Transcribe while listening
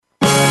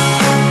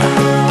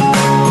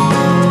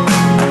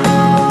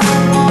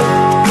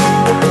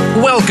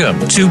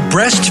Welcome to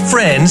Breast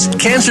Friends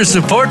Cancer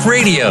Support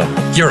Radio.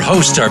 Your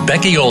hosts are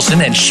Becky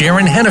Olson and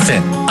Sharon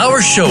Hennepin.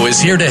 Our show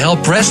is here to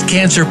help breast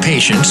cancer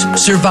patients,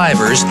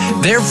 survivors,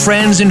 their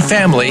friends and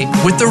family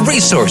with the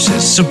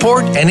resources,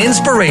 support, and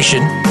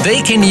inspiration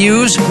they can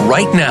use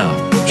right now.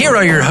 Here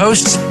are your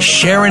hosts,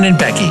 Sharon and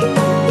Becky.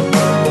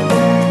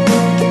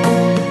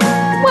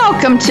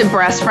 Welcome to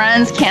Breast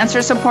Friends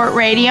Cancer Support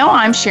Radio.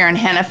 I'm Sharon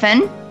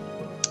Hennepin.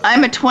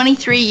 I'm a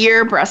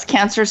 23-year breast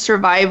cancer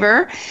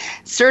survivor,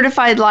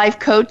 certified life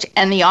coach,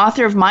 and the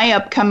author of my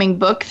upcoming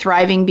book,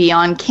 Thriving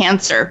Beyond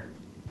Cancer.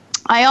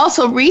 I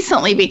also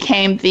recently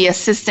became the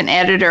assistant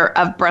editor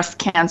of Breast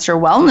Cancer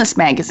Wellness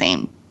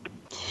magazine.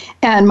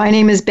 And my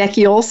name is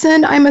Becky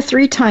Olson. I'm a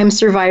 3-time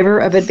survivor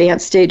of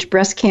advanced stage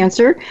breast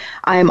cancer.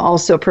 I'm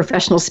also a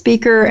professional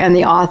speaker and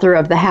the author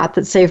of The Hat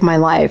That Saved My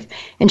Life.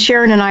 And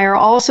Sharon and I are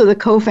also the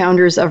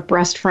co-founders of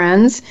Breast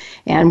Friends,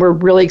 and we're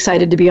really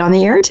excited to be on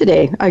the air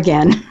today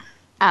again.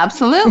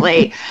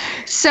 Absolutely.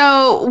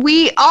 So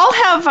we all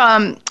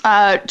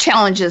have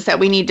challenges that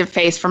we need to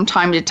face from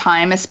time to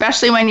time,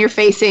 especially when you're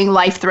facing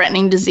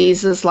life-threatening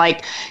diseases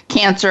like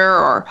cancer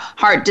or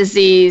heart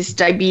disease,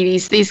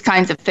 diabetes, these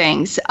kinds of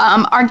things.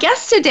 Our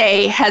guest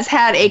today has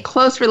had a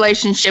close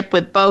relationship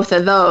with both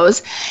of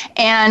those,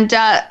 and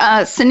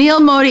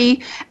Sunil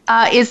Modi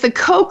is the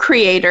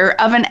co-creator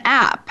of an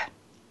app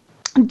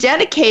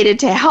dedicated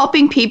to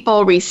helping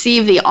people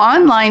receive the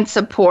online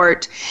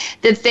support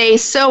that they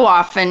so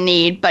often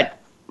need, but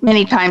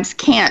many times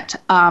can't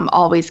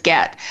always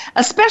get,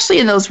 especially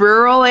in those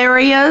rural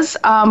areas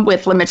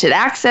with limited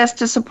access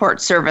to support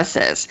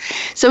services.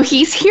 So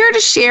he's here to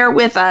share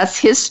with us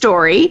his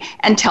story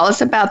and tell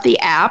us about the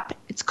app.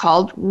 It's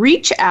called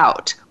Reach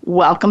Out.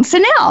 Welcome,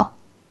 Sunil.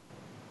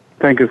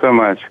 Thank you so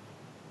much.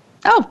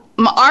 Oh,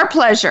 our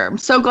pleasure. I'm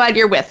so glad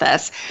you're with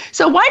us.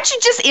 So why don't you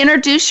just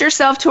introduce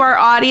yourself to our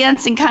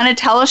audience and kind of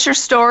tell us your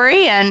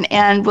story,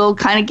 and we'll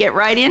kind of get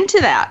right into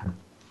that.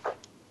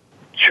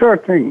 Sure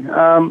thing.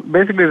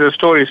 Basically, the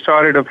story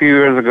started a few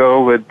years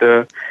ago with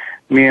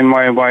me and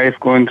my wife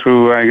going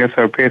through, I guess,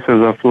 our paces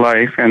of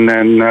life, and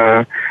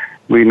then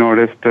we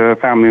noticed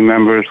family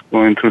members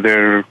going through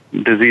their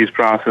disease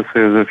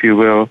processes, if you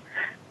will,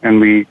 and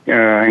we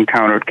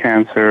encountered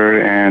cancer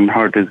and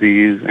heart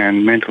disease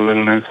and mental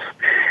illness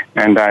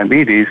and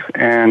diabetes.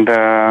 And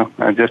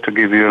just to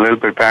give you a little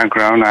bit of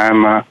background,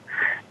 I'm a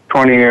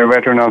 20-year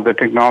veteran of the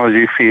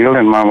technology field,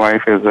 and my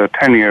wife is a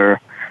 10-year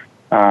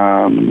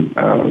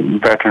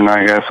veteran,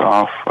 I guess,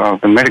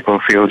 of the medical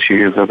field.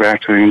 She is a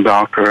practicing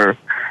doctor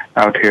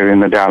out here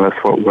in the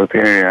Dallas-Fort Worth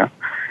area.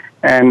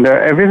 And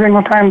every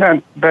single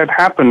time that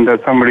happened,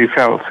 that somebody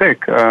fell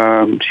sick,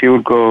 she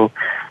would go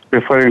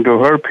referring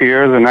to her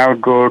peers, and I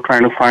would go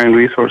trying to find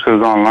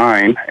resources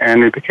online.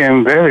 And it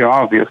became very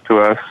obvious to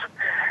us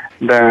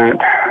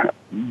that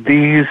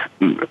these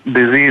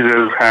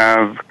diseases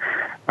have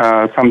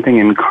something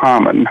in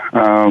common.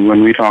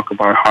 When we talk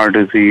about heart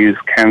disease,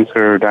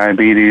 cancer,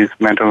 diabetes,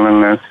 mental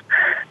illness,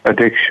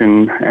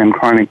 addiction, and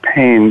chronic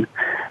pain,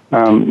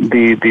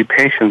 the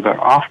patients are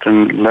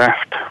often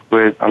left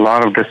with a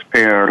lot of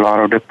despair, a lot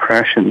of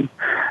depression,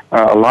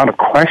 a lot of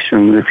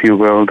questions, if you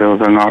will. Those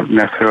are not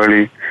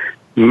necessarily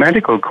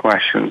medical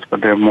questions,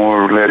 but they're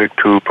more related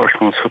to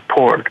personal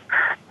support.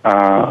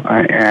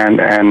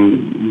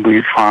 And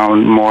we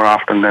found more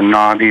often than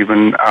not,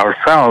 even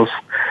ourselves,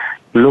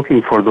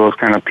 looking for those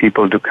kind of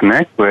people to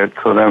connect with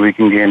so that we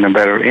can gain a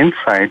better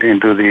insight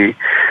into the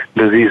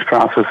disease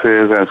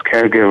processes as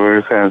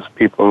caregivers, as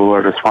people who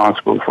are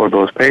responsible for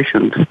those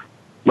patients.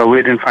 But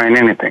we didn't find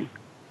anything.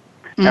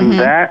 Mm-hmm. And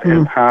that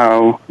is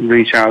how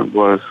Reach Out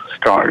was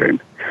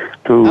started,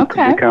 to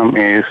become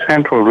a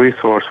central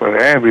resource for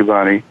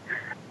everybody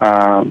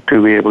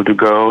to be able to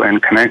go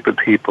and connect with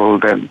people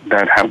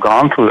that have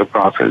gone through the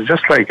process,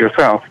 just like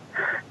yourself,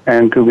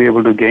 and to be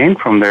able to gain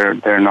from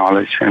their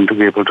knowledge and to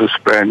be able to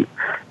spread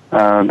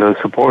the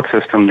support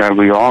system that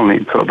we all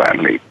need so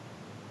badly.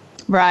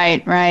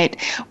 Right.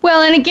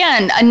 Well, and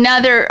again,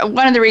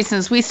 one of the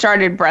reasons we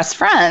started Breast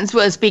Friends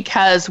was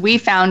because we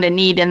found a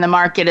need in the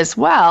market as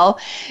well.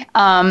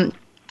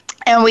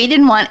 And we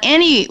didn't want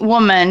any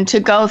woman to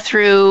go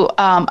through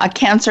a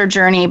cancer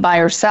journey by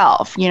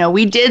herself. You know,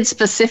 we did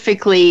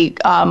specifically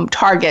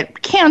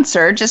target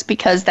cancer just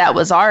because that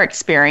was our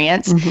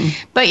experience.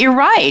 Mm-hmm. But you're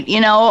right.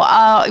 You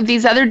know,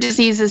 these other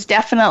diseases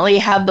definitely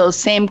have those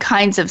same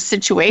kinds of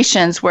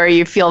situations where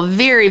you feel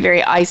very,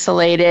 very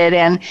isolated,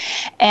 and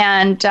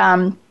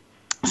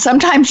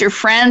sometimes your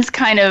friends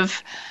kind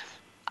of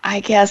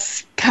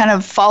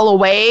fall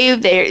away.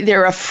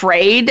 They're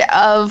afraid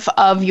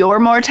of your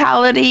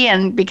mortality,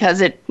 and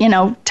because it,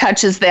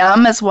 touches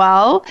them as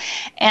well.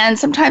 And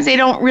sometimes they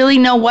don't really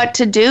know what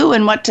to do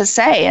and what to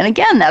say. And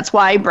again, that's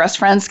why Breast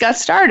Friends got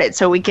started,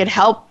 so we could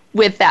help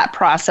with that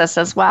process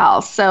as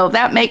well. So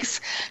that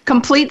makes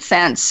complete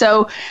sense.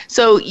 So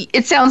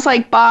it sounds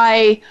like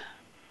by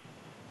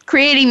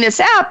creating this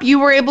app, you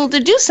were able to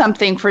do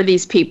something for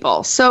these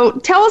people. So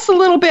tell us a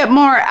little bit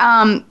more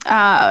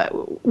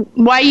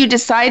why you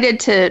decided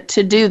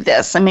to do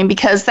this. I mean,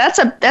 because that's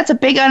a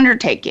big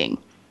undertaking.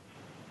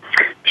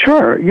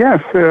 Sure.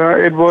 Yes,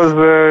 it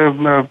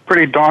was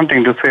pretty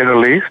daunting to say the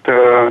least.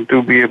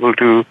 To be able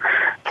to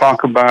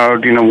talk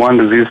about, one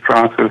disease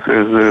process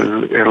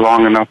is a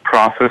long enough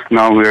process.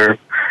 Now we're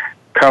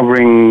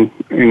covering,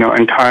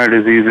 entire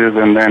diseases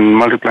and then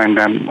multiplying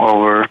them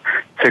over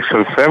 6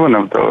 or 7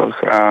 of those.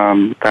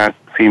 That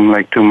seemed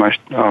like too much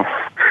of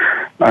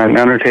an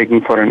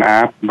undertaking for an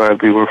app,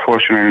 but we were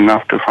fortunate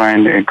enough to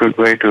find a good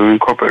way to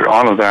incorporate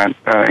all of that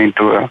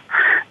into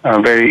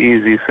a very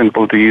easy,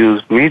 simple to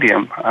use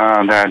medium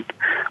that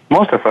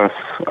most of us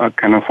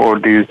can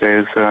afford these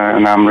days,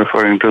 and I'm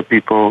referring to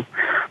people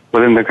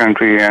within the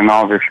country and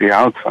obviously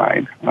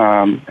outside.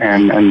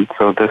 And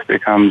so this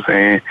becomes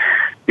a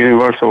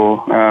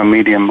universal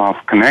medium of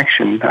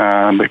connection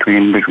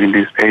between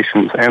these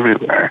patients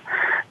everywhere.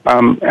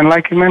 And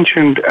like you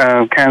mentioned,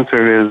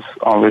 cancer is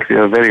obviously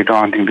a very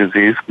daunting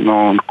disease,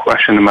 no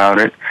question about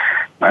it.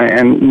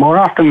 And more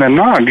often than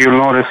not, you'll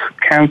notice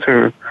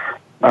cancer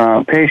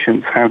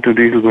patients have to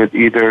deal with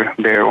either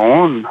their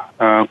own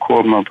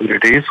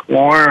comorbidities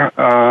or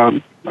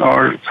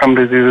some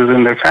diseases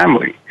in their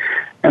family.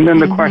 And then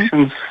the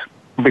questions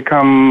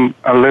become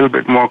a little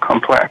bit more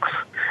complex.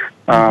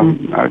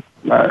 A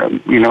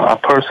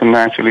person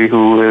actually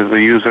who is a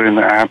user in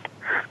the app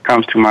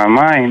comes to my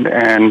mind,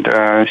 and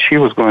she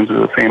was going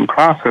through the same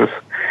process.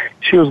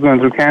 She was going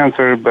through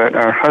cancer, but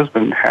her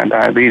husband had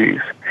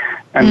diabetes.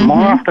 And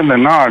more often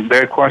than not,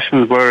 their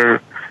questions were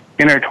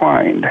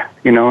intertwined.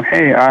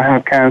 Hey, I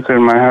have cancer,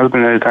 my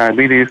husband has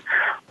diabetes.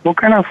 What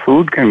kind of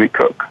food can we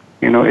cook?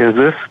 Is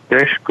this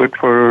dish good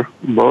for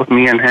both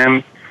me and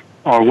him?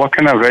 Or what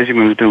kind of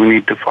regimens do we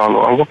need to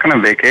follow? Or what kind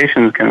of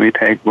vacations can we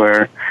take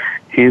where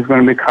he's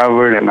going to be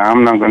covered and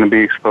I'm not going to be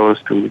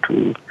exposed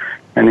to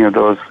any of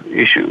those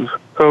issues?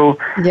 So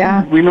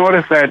we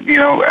notice that,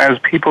 as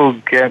people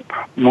get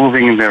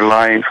moving in their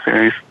lives,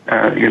 as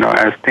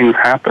things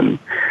happen,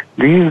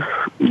 these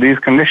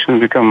conditions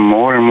become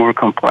more and more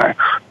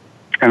complex.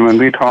 And when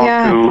we talk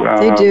to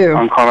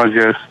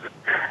oncologists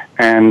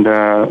and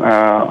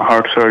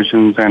heart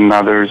surgeons and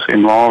others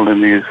involved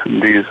in these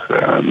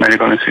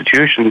medical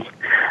institutions,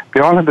 they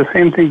all have the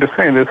same thing to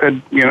say. They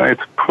said,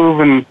 it's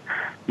proven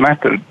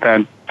method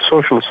that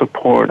social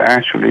support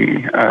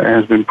actually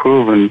has been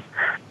proven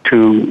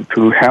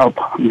to help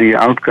the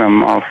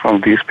outcome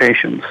of these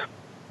patients.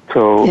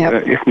 So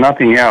if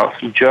nothing else,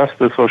 just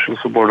the social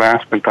support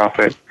aspect of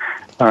it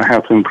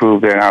helps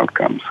improve their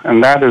outcomes.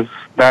 And that is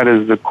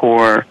the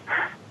core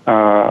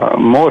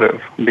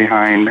motive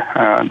behind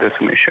this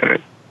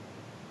initiative.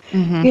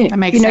 That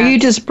makes sense. You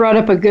just brought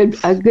up a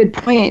good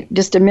point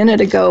just a minute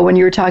ago when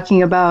you were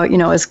talking about,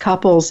 as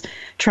couples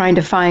trying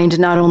to find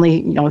not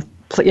only,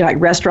 like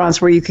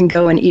restaurants where you can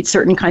go and eat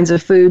certain kinds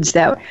of foods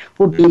that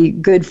will be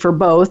good for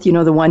both,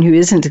 the one who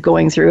isn't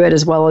going through it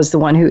as well as the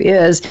one who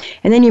is.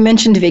 And then you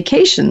mentioned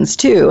vacations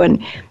too.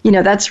 And,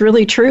 that's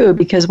really true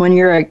because when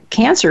you're a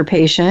cancer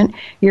patient,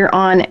 you're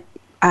on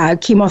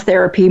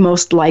chemotherapy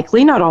most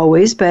likely, not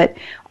always, but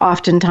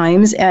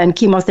oftentimes, and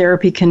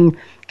chemotherapy can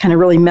kind of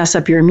really mess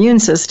up your immune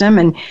system.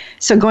 And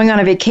so going on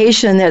a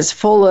vacation that's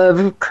full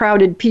of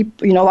crowded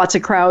people, lots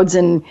of crowds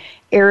and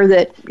air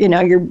that,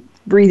 you're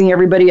breathing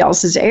everybody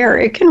else's air,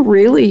 that can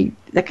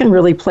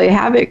really play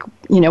havoc,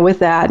 with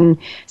that. And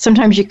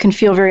sometimes you can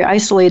feel very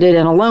isolated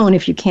and alone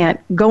if you can't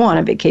go on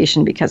a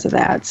vacation because of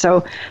that.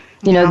 So,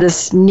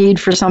 this need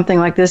for something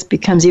like this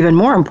becomes even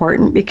more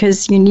important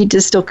because you need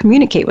to still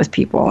communicate with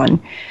people. And,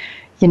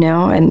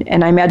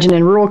 and I imagine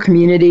in rural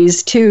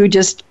communities too,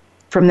 just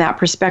from that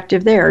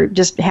perspective there,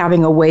 just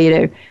having a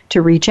way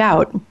to reach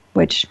out,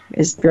 which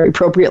is very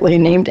appropriately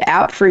named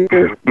app for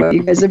what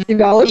you guys have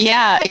developed.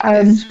 Yeah,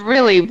 it's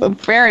really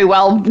very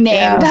well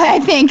named, I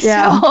think so.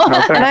 No,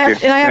 and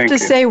I have to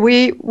say,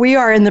 we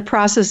are in the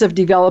process of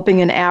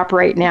developing an app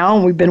right now,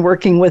 and we've been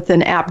working with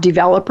an app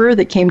developer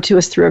that came to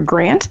us through a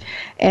grant,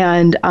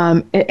 and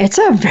it's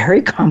a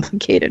very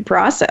complicated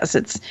process.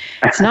 It's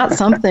not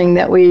something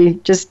that we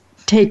just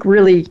take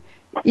really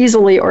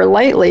easily or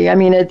lightly. I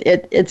mean,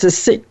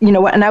 it's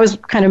and I was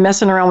kind of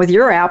messing around with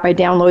your app. I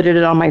downloaded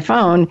it on my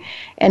phone,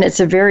 and it's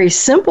a very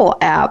simple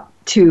app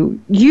to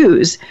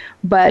use,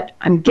 but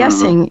I'm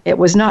guessing it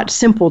was not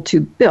simple to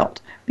build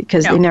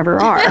because they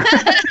never are,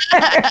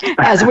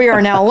 as we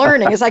are now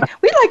learning. It's like,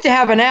 we'd like to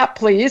have an app,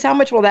 please. How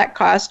much will that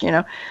cost,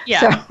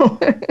 Yeah. So,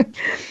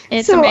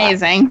 it's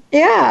amazing.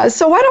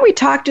 So why don't we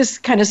talk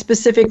just kind of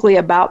specifically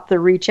about the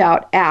Reach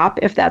Out app,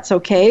 if that's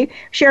okay.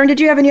 Sharon,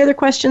 did you have any other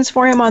questions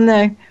for him on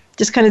the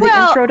just kind of the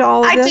intro to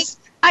all of this?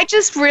 I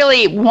just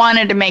really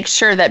wanted to make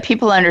sure that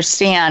people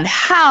understand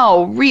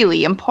how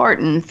really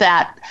important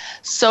that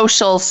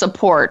social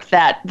support,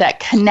 that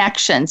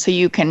connection, so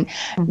you can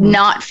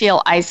not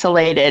feel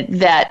isolated,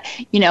 that,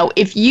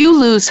 if you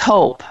lose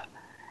hope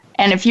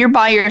and if you're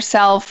by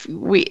yourself,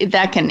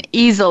 that can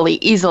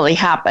easily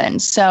happen.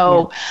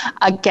 So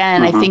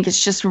again, I think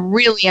it's just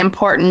really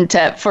important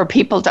for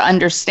people to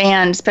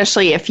understand,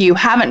 especially if you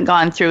haven't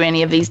gone through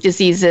any of these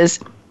diseases,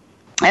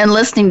 and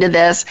listening to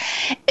this,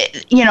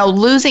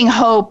 losing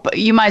hope,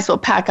 you might as well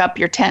pack up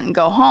your tent and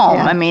go home.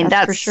 Yeah, I mean,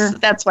 that's for sure.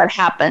 That's what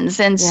happens.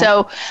 And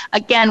so,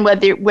 again,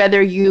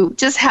 whether you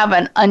just have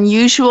an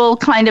unusual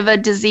kind of a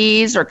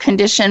disease or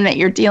condition that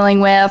you're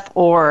dealing with,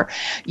 or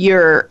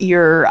you're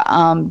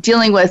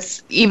dealing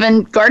with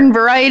even garden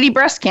variety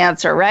breast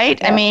cancer, right?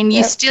 Yeah, I mean,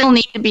 you still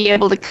need to be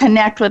able to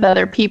connect with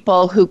other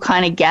people who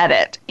kind of get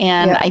it.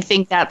 And I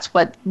think that's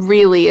what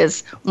really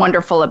is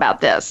wonderful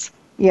about this.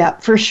 Yeah,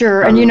 for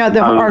sure. And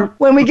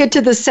when we get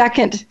to the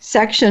second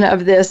section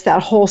of this,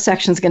 that whole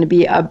section is going to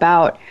be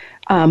about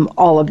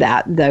all of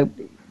that.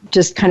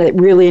 Just kind of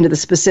really into the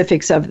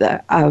specifics of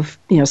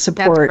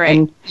support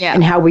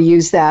and how we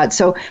use that.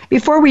 So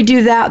before we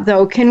do that,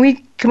 though, can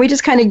we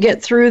just kind of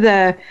get through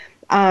the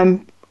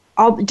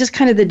just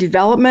kind of the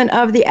development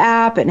of the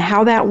app and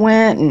how that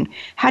went and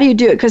how do you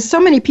do it? Because so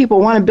many people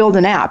want to build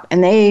an app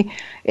and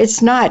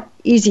it's not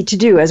easy to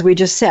do, as we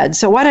just said.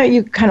 So why don't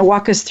you kind of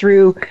walk us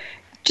through?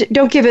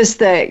 Don't give us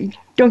the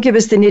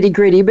nitty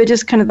gritty, but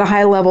just kind of the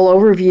high level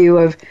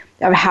overview of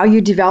how you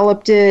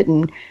developed it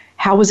and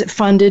how was it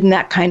funded and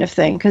that kind of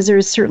thing. Because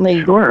there's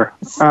certainly very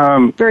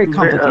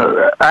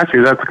complicated.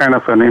 Actually, that's kind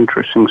of an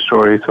interesting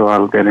story, so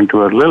I'll get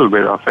into a little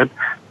bit of it.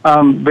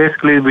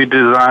 Basically,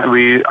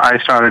 I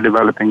started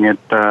developing it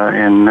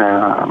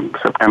in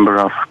September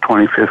of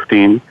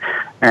 2015,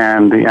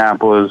 and the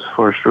app was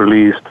first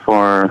released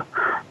for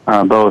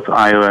both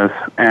iOS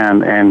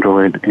and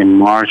Android in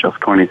March of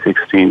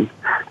 2016.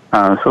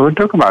 So it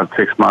took about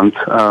 6 months.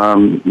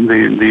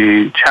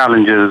 The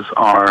challenges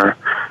are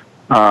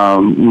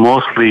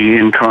mostly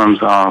in terms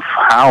of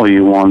how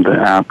you want the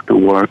app to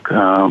work,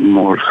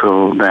 more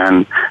so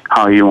than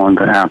how you want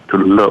the app to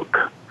look.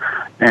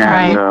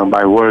 And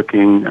by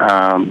working,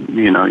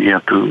 you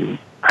have to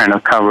kind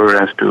of cover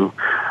as to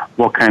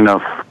what kind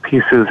of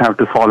pieces have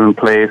to fall in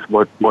place,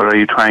 what are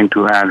you trying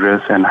to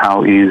address, and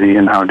how easy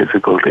and how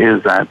difficult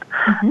is that,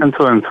 and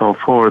so on and so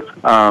forth.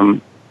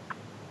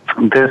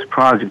 This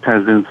project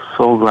has been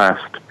so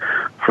blessed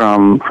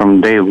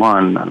from day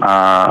one.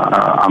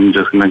 I'm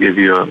just going to give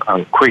you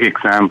a quick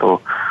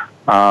example.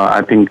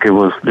 I think it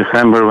was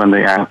December when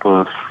the app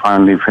was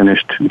finally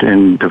finished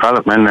in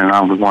development, and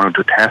I wanted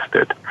to test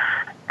it.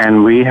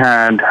 And we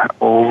had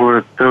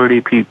over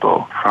 30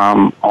 people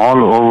from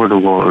all over the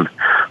world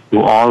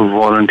who all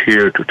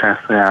volunteered to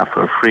test the app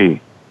for free,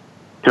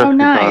 just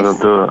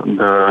because of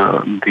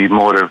the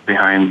motive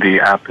behind the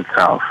app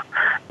itself.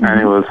 And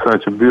it was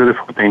such a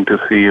beautiful thing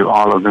to see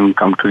all of them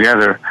come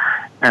together.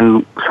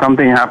 And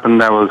something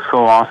happened that was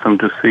so awesome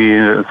to see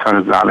as far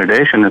as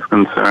validation is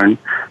concerned.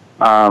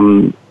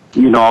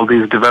 All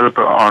these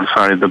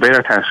the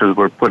beta testers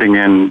were putting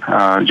in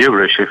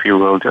gibberish, if you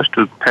will, just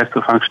to test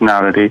the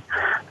functionality.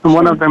 And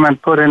one of them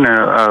had put in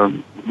a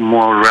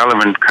more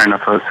relevant kind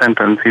of a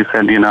sentence. He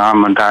said,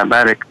 I'm a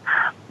diabetic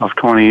of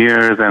 20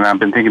 years, and I've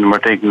been thinking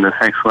about taking this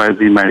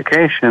XYZ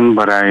medication,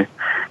 but I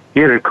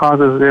hear it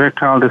causes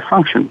erectile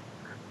dysfunction.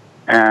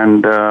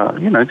 And,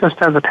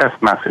 just as a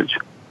test message.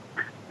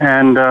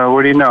 And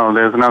what do you know?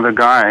 There's another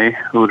guy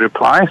who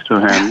replies to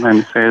him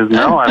and says,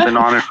 no, I've been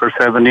on it for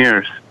 7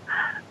 years.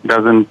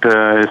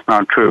 It's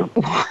not true.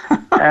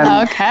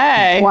 And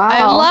okay. Wow.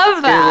 I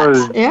love that. It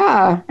was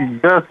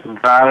just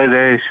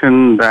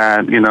validation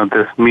that,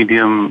 this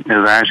medium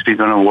is actually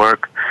going to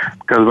work.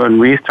 Because when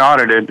we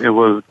started it, it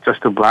was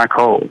just a black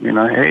hole.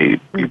 Hey,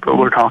 people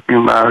were talking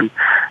about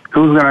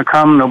who's going to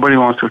come. Nobody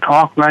wants to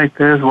talk like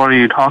this. What are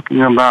you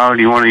talking about?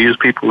 You want to use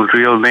people's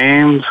real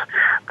names,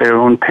 their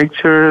own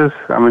pictures?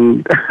 I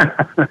mean,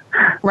 there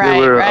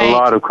were a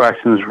lot of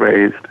questions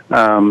raised.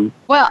 I'm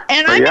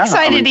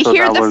excited to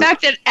hear the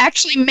fact that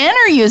actually men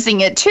are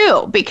using it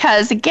too,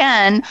 because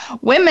again,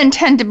 women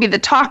tend to be the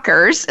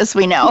talkers, as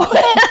we know,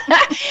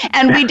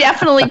 and we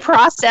definitely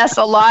process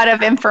a lot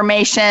of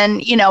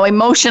information,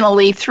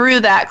 emotionally through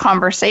that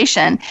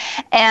conversation.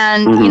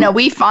 And,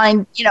 we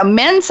find,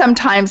 men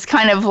sometimes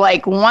kind of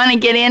like want to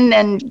get in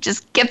and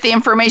just get the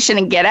information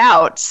and get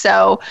out.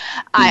 So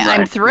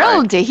I'm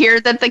thrilled to hear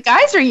that the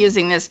guys are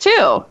using this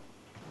too.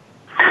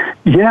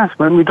 Yes,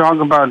 when we talk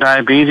about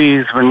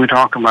diabetes, when we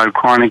talk about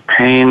chronic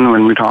pain,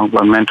 when we talk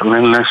about mental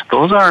illness,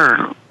 those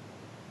are,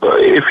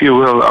 if you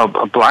will,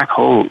 a black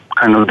hole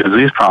kind of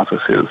disease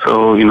processes.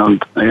 So,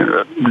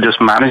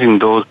 just managing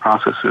those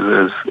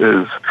processes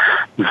is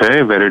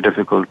very, very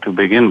difficult to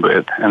begin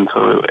with. And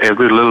so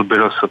every little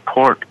bit of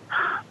support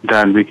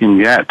that we can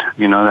get,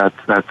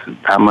 that's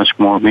that much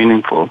more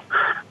meaningful.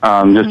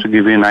 Just to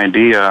give you an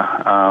idea,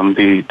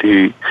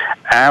 the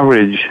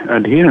average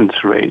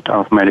adherence rate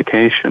of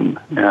medication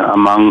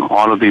among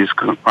all of these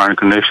chronic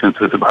conditions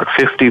is about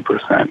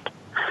 50%.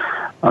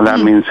 That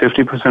means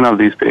 50% of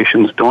these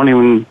patients don't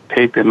even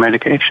take their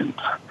medications.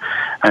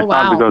 And it's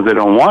not because they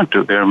don't want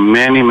to. There are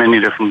many, many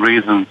different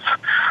reasons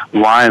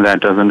why that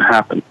doesn't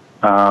happen.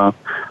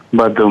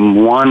 But the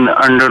one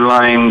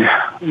underlying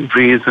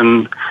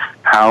reason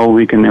how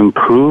we can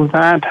improve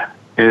that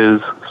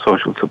is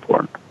social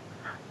support.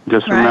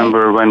 Just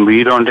remember, when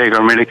we don't take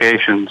our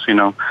medications,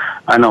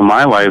 I know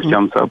my wife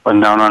jumps up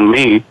and down on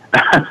me to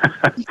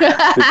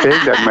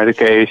take that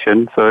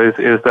medication. So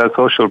it's that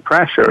social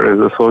pressure, is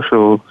a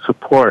social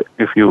support,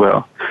 if you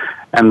will.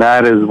 And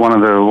that is one of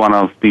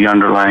the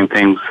underlying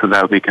things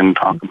that we can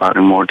talk about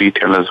in more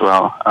detail as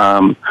well,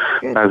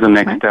 as the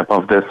next step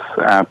of this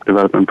app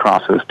development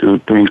process to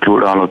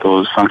include all of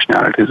those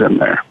functionalities in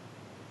there.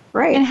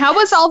 Right. And how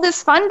was all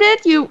this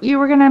funded? You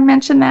were going to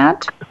mention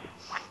that?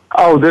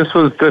 Oh, this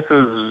is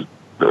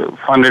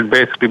funded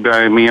basically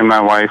by me and my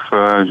wife,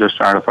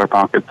 just out of our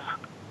pockets.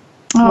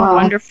 Oh, wow.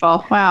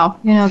 Wonderful. Wow.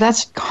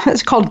 That's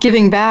called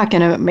giving back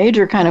in a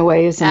major kind of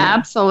way, isn't it?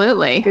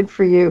 Absolutely. Good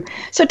for you.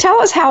 So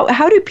tell us,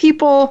 how do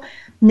people,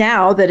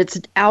 now that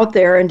it's out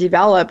there and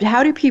developed,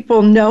 how do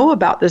people know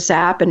about this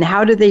app, and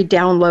how do they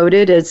download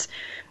it?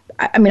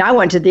 I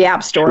went to the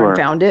App Store and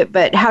found it,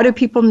 but how do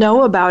people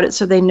know about it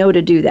so they know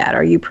to do that?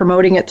 Are you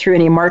promoting it through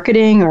any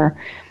marketing or,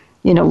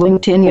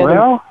 LinkedIn,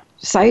 other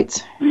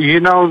sites?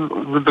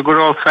 The good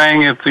old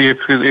saying,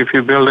 if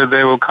you build it,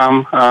 they will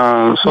come.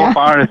 So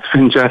far, it's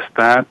been just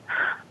that.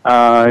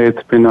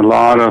 It's been a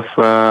lot of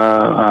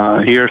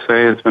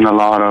hearsay. It's been a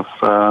lot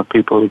of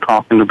people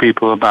talking to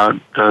people about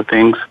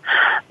things.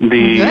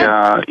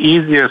 The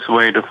easiest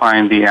way to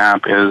find the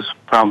app is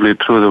probably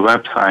through the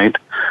website,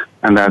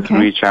 and that's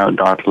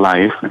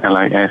reachout.life,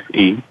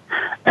 L-I-F-E.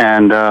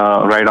 And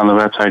right on the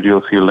website,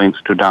 you'll see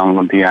links to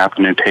download the app,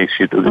 and it takes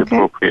you to the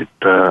appropriate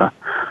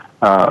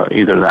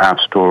either the App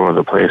Store or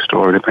the Play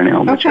Store, depending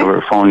on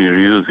whichever phone you're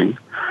using.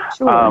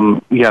 Sure.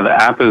 The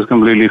app is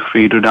completely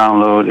free to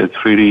download. It's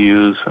free to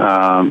use.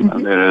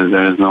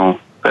 There is no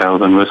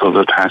bells and whistles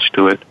attached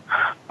to it.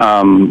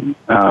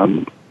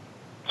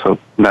 So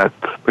that's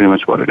pretty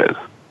much what it is.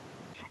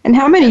 And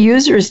how many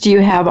users do you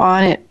have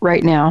on it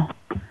right now,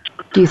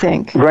 do you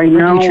think? Right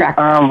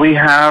now, we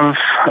have,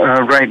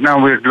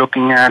 we're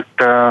looking at,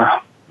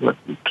 now is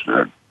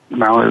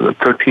the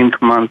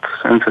 13th month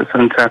since its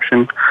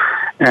inception.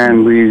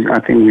 And I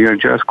think we are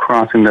just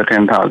crossing the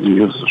 10,000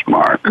 users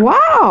mark.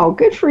 Wow,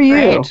 good for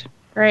you.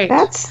 Great.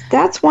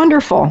 That's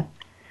wonderful.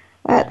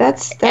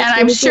 That's and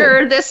I'm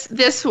sure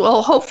this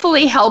will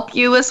hopefully help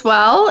you as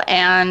well,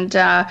 and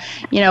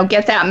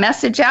get that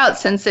message out,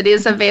 since it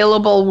is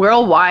available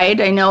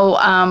worldwide. I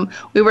know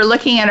we were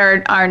looking at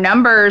our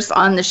numbers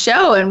on the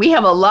show, and we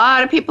have a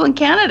lot of people in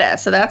Canada,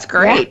 so that's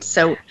great.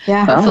 So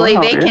hopefully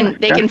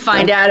they can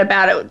find out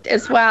about it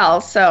as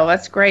well. So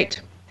that's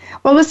great.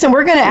 Well, listen,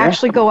 we're going to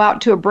actually go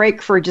out to a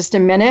break for just a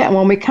minute. And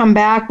when we come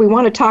back, we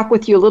want to talk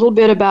with you a little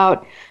bit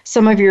about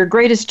some of your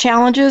greatest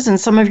challenges and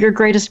some of your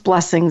greatest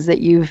blessings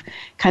that you've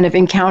kind of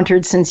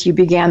encountered since you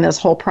began this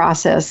whole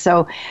process.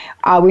 So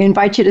we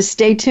invite you to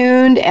stay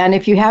tuned. And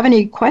if you have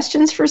any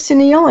questions for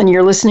Sunil and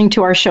you're listening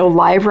to our show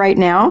live right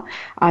now,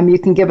 you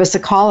can give us a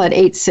call at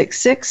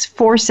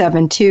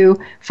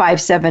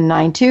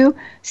 866-472-5792.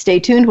 Stay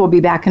tuned. We'll be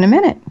back in a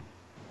minute.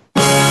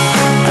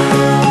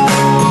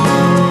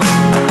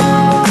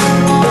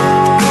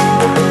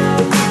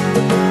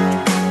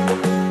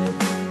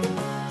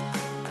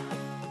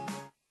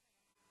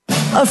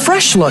 A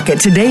fresh look at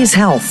today's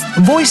health.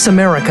 Voice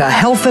America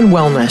Health and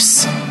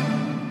Wellness.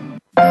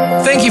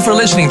 Thank you for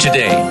listening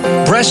today.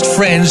 Breast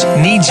Friends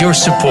needs your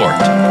support.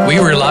 We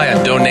rely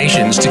on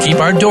donations to keep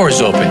our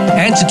doors open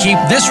and to keep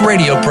this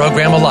radio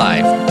program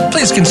alive.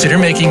 Please consider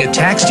making a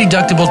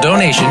tax-deductible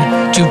donation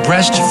to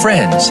Breast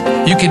Friends.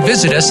 You can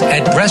visit us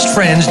at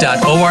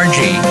breastfriends.org.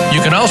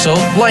 You can also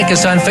like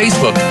us on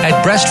Facebook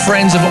at Breast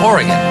Friends of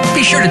Oregon.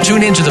 Be sure to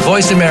tune in to the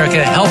Voice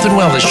America Health and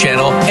Wellness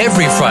channel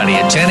every Friday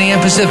at 10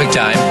 a.m. Pacific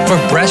Time for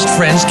Breast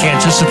Friends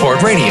Cancer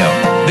Support Radio.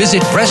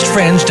 Visit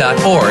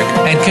breastfriends.org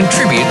and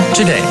contribute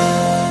today.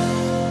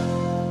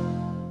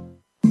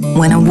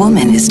 When a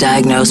woman is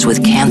diagnosed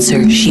with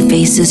cancer, she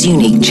faces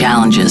unique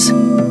challenges.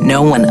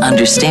 No one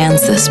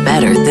understands this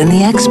better than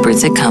the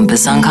experts at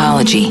Compass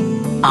Oncology.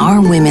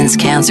 Our women's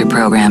cancer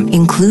program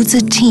includes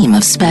a team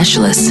of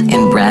specialists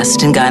in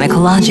breast and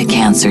gynecologic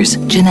cancers,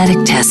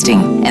 genetic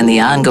testing, and the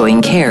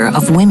ongoing care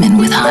of women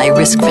with high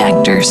risk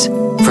factors.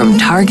 From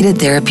targeted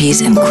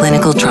therapies and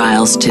clinical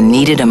trials to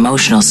needed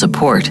emotional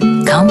support,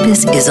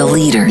 Compass is a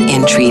leader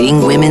in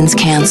treating women's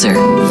cancer.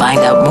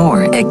 Find out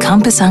more at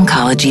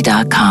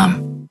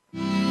CompassOncology.com.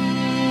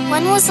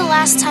 When was the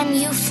last time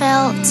you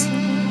felt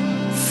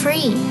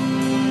free?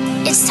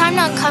 It's time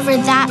to uncover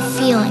that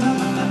feeling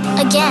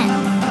again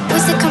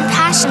with the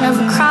compassion of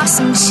a cross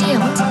and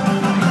shield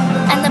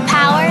and the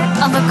power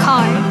of a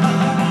card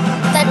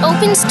that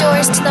opens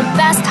doors to the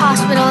best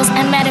hospitals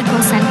and medical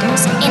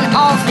centers in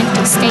all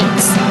 50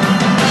 states,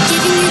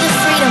 giving you the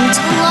freedom to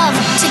love,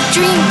 to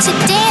dream, to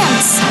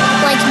dance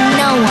like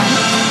no one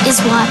is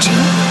watching.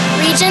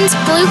 Regents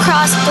Blue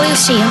Cross Blue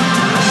Shield.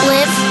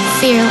 Live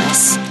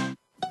fearless.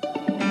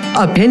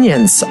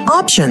 Opinions,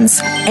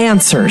 options,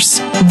 answers.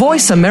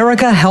 Voice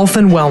America Health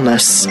and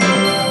Wellness.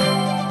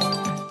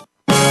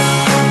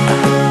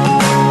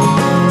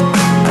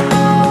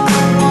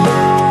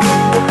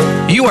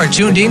 You are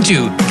tuned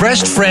into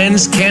Breast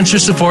Friends Cancer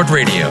Support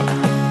Radio.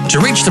 To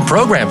reach the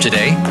program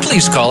today,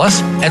 please call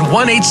us at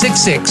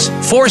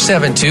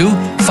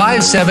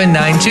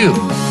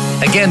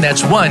 1-866-472-5792. Again,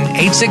 that's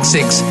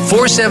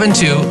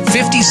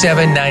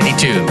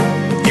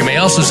 1-866-472-5792. You may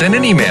also send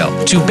an email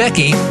to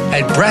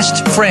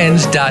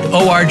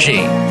becky@breastfriends.org.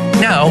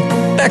 Now,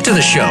 back to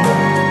the show.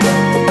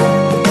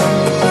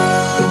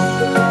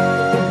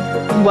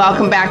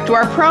 Welcome back to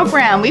our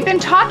program. We've been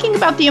talking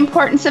about the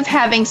importance of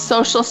having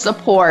social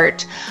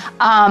support,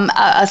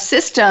 a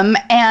system,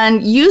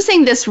 and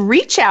using this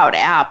Reach Out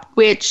app,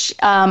 which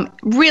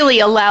really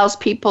allows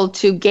people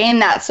to gain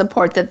that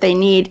support that they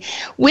need,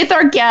 with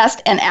our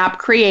guest and app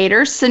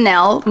creator,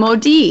 Sanel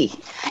Modi.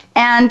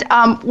 And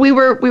we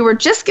were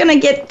just going to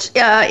get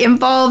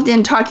involved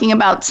in talking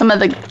about some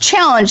of the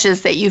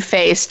challenges that you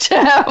faced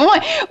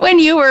when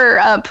you were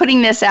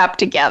putting this app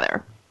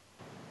together.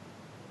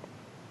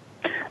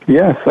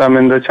 Yes, I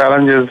mean, the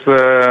challenges,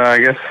 I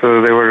guess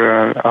there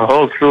were a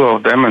whole slew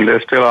of them, and they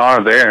still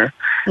are there.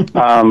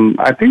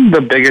 I think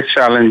the biggest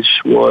challenge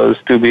was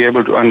to be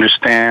able to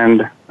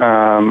understand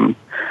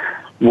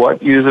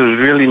what users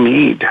really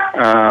need.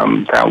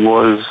 That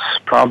was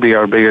probably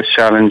our biggest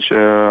challenge.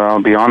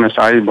 I'll be honest,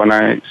 when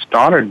I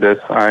started this,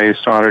 I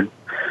started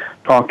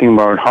talking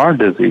about heart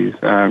disease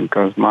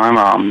because my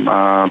mom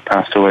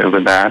passed away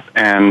with that,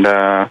 and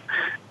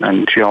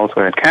she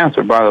also had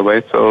cancer, by the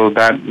way. So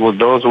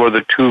those were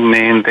the two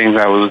main things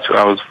I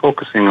was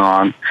focusing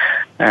on.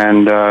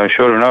 And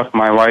sure enough,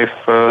 my wife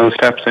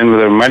steps in with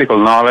her medical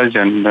knowledge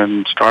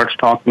and starts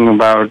talking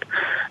about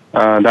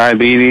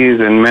diabetes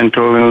and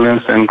mental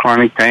illness and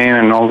chronic pain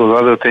and all those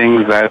other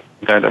things that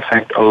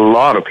affect a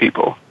lot of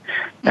people.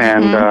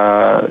 And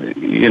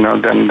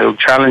then the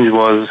challenge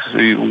was,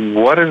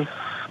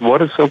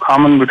 what is so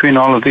common between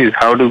all of these?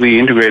 How do we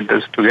integrate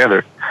this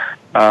together?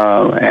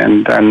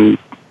 And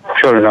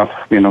sure enough,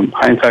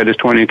 hindsight is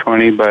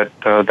 20/20, but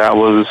that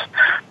was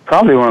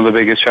probably one of the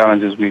biggest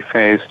challenges we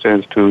faced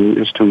is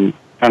to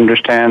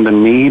understand the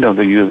need of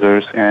the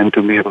users and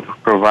to be able to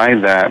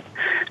provide that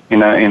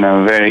in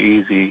a very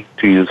easy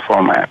to use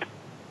format.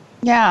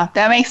 Yeah,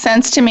 that makes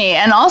sense to me.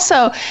 And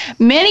also,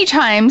 many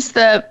times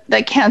the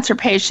cancer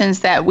patients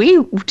that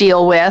we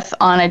deal with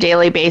on a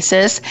daily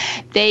basis,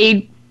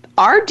 they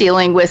are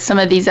dealing with some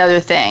of these other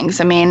things.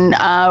 I mean,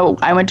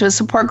 I went to a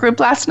support group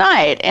last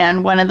night,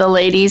 and one of the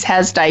ladies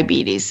has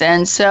diabetes.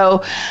 And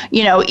so,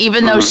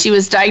 even though she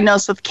was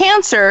diagnosed with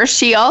cancer,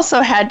 she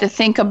also had to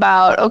think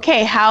about,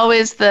 okay, how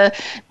is the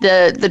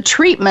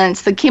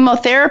treatments, the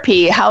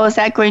chemotherapy, how is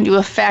that going to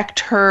affect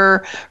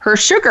her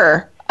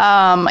sugar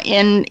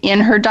in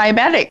her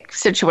diabetic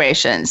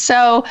situation?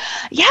 So,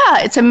 yeah,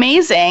 it's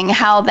amazing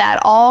how that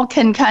all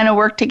can kind of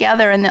work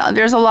together. And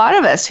there's a lot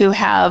of us who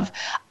have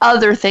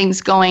other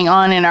things going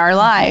on in our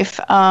life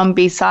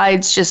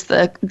besides just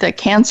the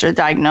cancer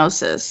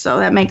diagnosis. So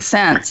that makes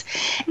sense.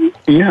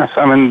 Yes,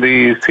 I mean,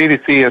 the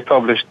CDC has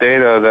published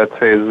data that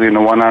says,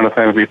 1 out of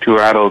every 2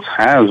 adults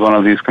has one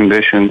of these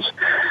conditions.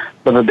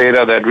 But the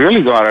data that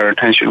really got our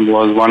attention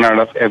was 1 out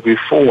of every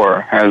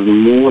 4 has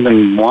more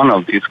than one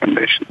of these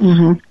conditions.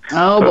 Mm-hmm.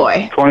 Oh, so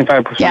boy.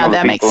 25% of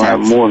people have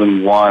more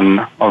than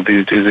one of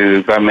these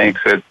diseases. That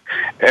makes it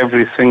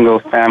every single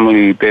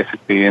family,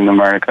 basically, in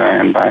America,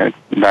 and by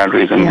that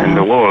reason in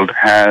the world,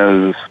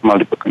 has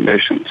multiple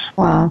conditions.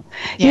 Wow.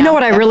 Yeah. You know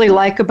what I really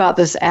like about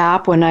this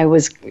app when I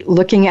was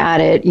looking at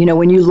it,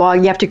 when you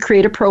log, you have to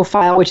create a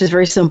profile, which is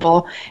very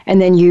simple,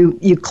 and then you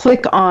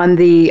click on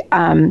the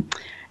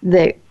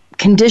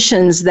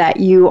conditions that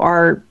you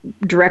are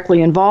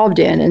directly involved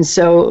in. And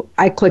so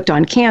I clicked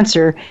on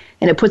cancer,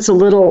 and it puts a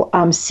little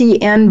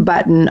CN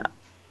button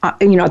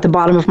at the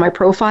bottom of my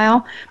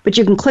profile, but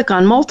you can click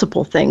on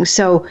multiple things.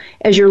 So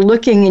as you're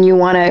looking and you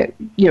want to,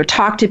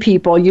 talk to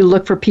people, you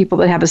look for people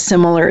that have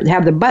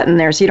have the button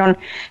there. So you don't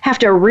have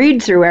to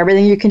read through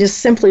everything. You can just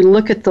simply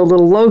look at the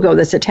little logo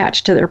that's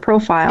attached to their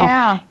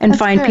profile and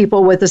find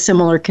people with a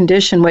similar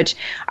condition, which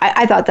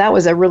I thought that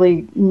was a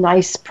really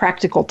nice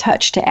practical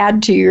touch to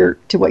add to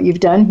what you've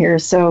done here.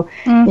 So,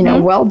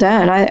 well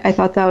done. I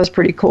thought that was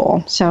pretty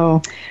cool.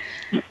 So,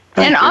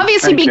 and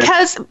obviously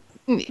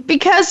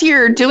because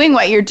you're doing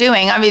what you're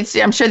doing,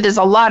 obviously, I'm sure there's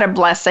a lot of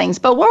blessings,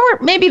 but what were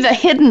maybe the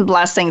hidden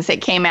blessings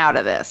that came out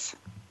of this?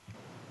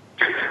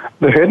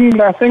 The hidden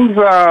blessings,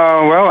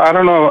 I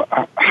don't know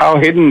how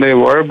hidden they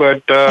were,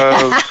 but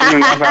soon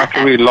enough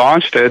after we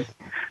launched it,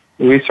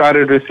 we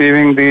started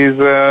receiving these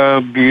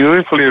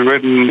beautifully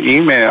written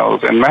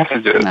emails and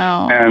messages.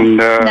 Oh, and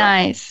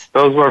nice.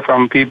 Those were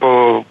from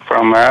people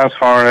from as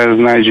far as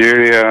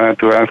Nigeria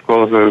to as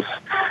close as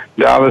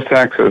Dallas,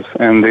 Texas.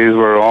 And these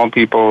were all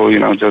people,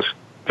 just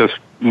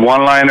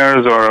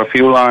one-liners or a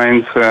few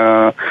lines.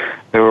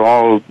 They were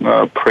all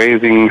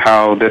praising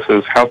how this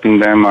is helping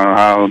them or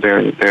how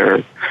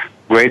they're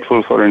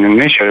grateful for an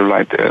initiative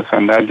like this.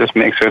 And that just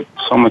makes it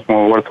so much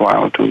more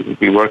worthwhile to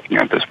be working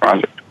at this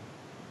project.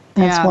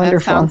 That's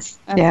wonderful.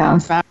 That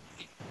sounds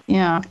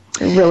Yeah.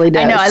 It really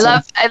does. I know.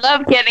 I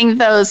love getting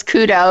those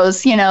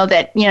kudos,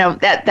 that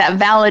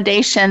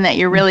validation that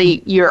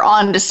you're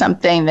on to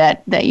something,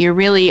 that you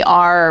really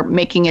are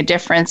making a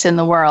difference in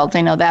the world.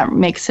 I know that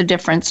makes a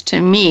difference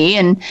to me,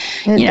 and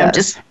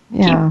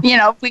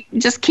we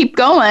just keep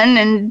going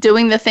and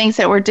doing the things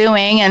that we're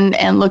doing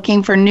and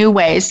looking for new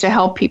ways to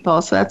help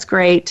people. So that's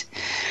great.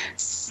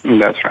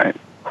 That's right.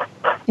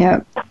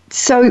 Yeah.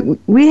 So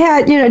we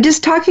had,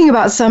 just talking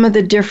about some of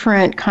the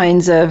different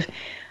kinds of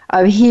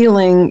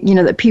healing,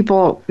 that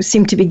people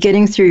seem to be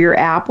getting through your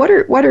app. What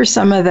are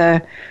some of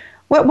the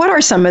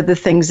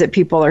things that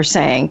people are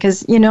saying?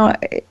 Because,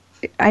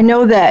 I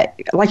know that,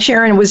 like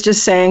Sharon was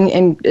just saying,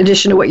 in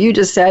addition to what you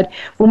just said,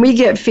 when we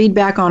get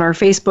feedback on our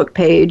Facebook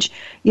page,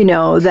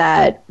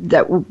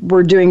 that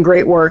we're doing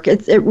great work,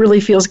 it really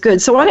feels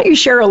good. So why don't you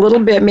share a little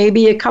bit,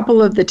 maybe a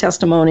couple of the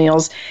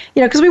testimonials,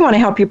 because we want to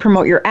help you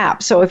promote your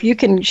app. So if you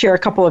can share a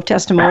couple of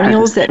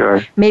testimonials that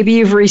Sure. maybe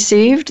you've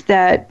received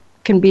that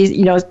can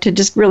be, to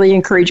just really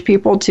encourage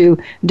people to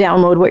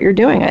download what you're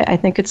doing. I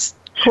think it's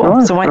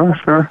cool.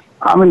 Sure.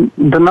 I mean,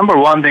 the number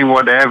one thing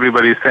what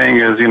everybody's saying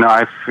is,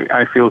 I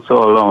feel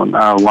so alone.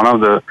 One of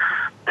the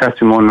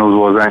testimonials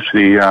was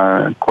actually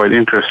quite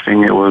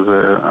interesting. It was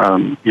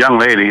a young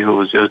lady who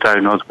was just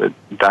diagnosed with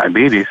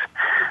diabetes.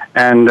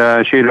 And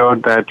she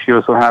wrote that she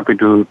was so happy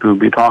to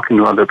be talking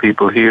to other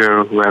people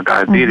here who have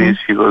diabetes.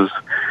 Mm-hmm. She was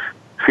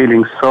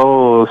feeling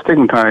so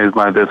stigmatized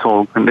by this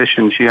whole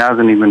condition. She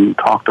hasn't even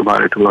talked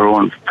about it to her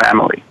own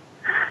family.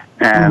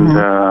 And,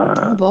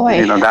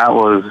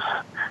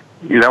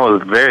 that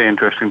was very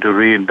interesting to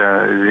read.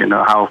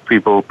 How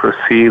people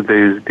perceive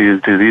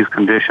these disease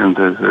conditions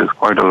is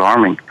quite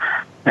alarming,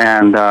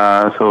 and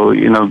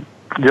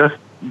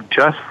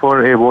just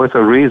for a voice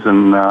of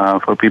reason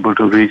for people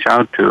to reach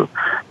out to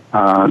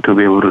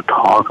be able to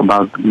talk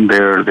about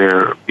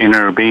their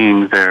inner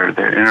beings, their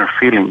inner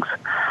feelings,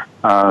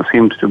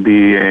 seems to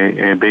be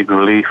a big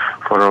relief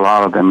for a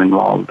lot of them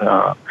involved.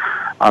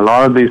 A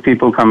lot of these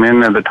people come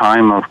in at the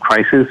time of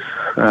crisis,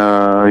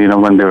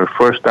 when they were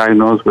first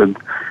diagnosed with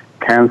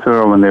cancer,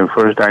 or when they were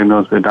first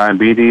diagnosed with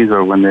diabetes,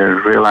 or when they're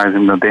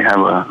realizing that they have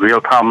a real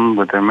problem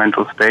with their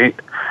mental state.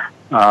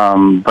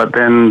 But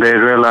then they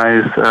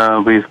realize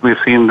we've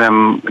seen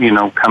them,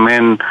 come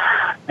in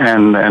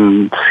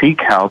and seek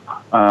help,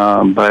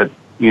 but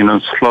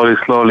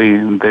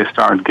slowly they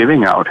start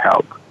giving out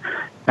help,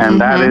 and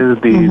that is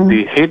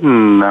the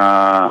hidden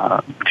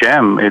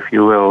gem, if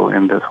you will,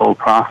 in this whole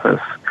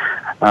process.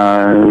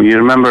 You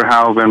remember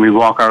how when we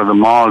walk out of the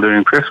mall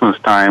during Christmas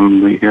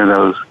time, we hear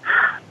those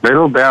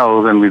little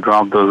bells, and we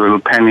drop those little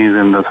pennies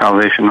in the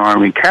Salvation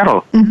Army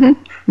kettle.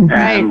 Mm-hmm.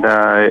 And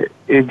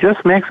it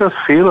just makes us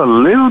feel a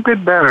little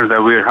bit better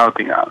that we're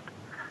helping out.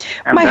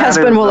 And my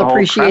husband will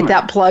appreciate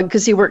that plug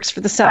because he works for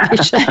the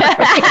Salvation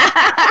Army.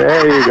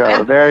 There you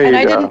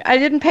go. I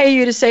didn't pay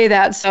you to say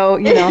that, so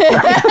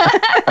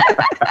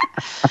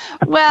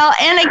Well,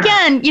 and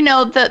again,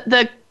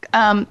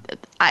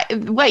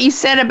 what you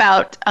said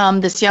about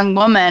this young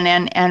woman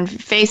and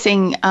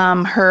facing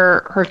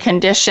her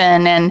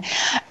condition, and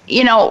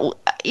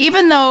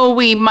even though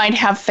we might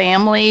have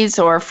families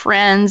or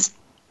friends,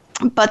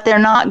 but they're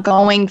not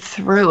going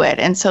through it,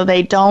 and so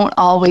they don't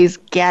always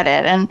get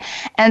it,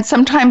 and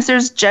sometimes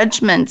there's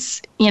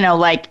judgments,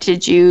 like,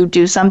 did you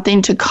do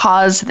something to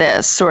cause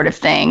this sort of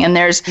thing? And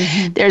there's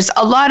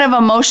a lot of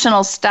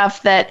emotional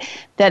stuff that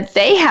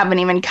they haven't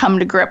even come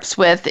to grips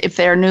with if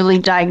they're newly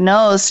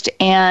diagnosed,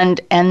 and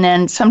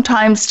then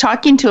sometimes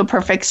talking to a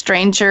perfect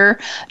stranger,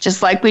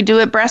 just like we do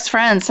at Breast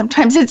Friends,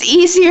 sometimes it's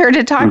easier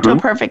to talk to a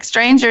perfect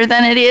stranger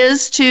than it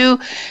is to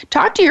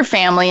talk to your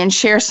family and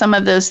share some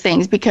of those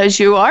things, because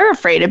you are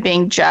afraid of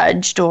being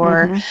judged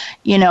or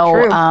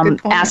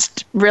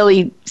asked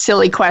really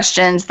silly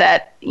questions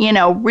that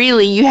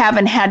really you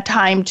haven't had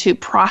time to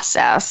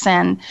process.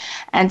 And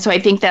so I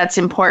think that's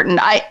important.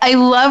 I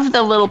love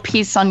the little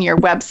piece on your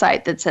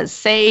website that says,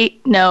 say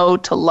no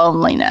to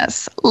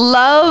loneliness.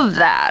 Love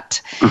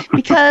that.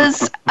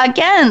 Because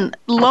again,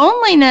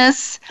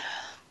 loneliness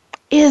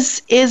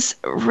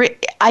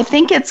I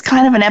think it's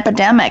kind of an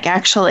epidemic,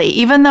 actually,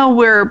 even though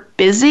we're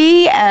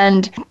busy,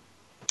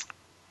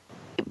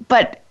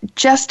 but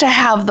just to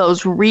have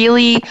those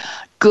really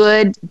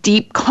good,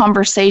 deep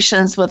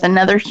conversations with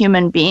another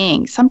human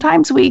being.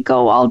 Sometimes we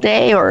go all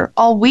day or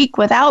all week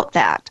without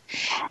that,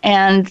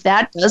 and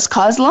that does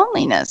cause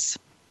loneliness.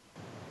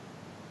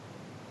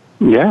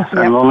 Yes,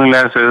 and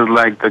loneliness is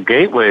like the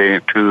gateway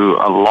to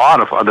a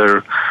lot of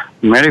other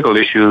medical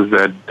issues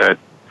that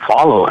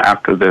follow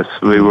after this.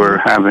 We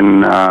were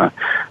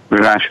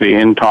we're actually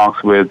in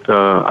talks with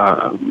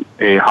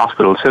a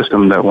hospital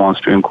system that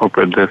wants to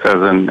incorporate this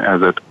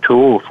as a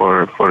tool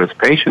for its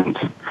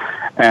patients.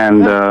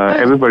 And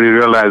everybody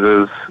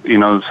realizes,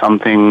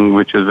 something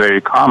which is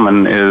very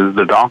common is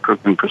the doctor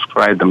can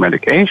prescribe the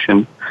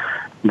medication,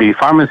 the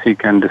pharmacy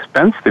can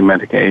dispense the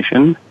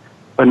medication,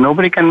 but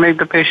nobody can make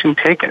the patient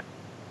take it.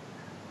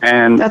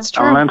 And that's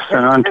true. Unless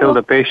and until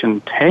the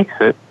patient takes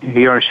it,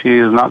 he or she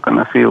is not going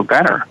to feel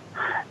better.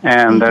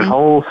 And that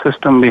whole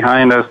system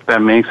behind us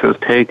that makes us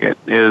take it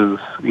is,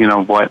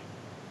 what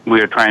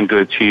we are trying to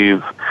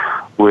achieve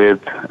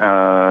with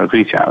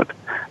Reach Out.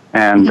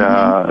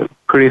 And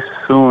pretty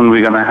soon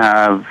we're going to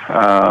have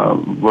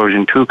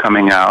version 2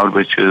 coming out,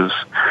 which is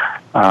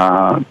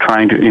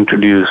trying to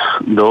introduce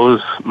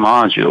those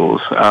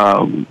modules,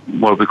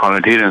 what we call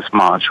adherence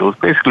modules,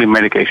 basically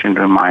medication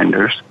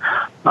reminders,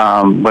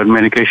 but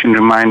medication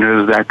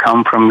reminders that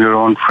come from your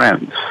own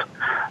friends.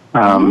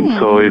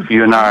 So if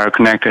you and I are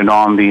connected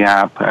on the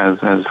app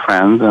as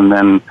friends, and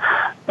then,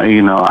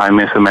 I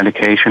miss a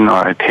medication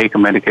or I take a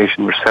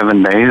medication for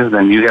 7 days,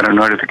 then you get a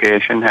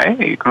notification,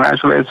 hey,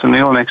 congratulations,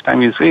 Sunil, next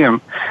time you see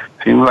him,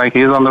 seems like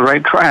he's on the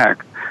right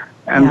track.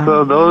 And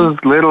so those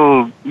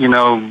little,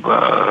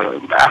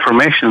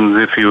 affirmations,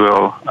 if you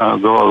will,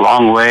 go a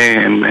long way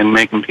in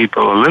making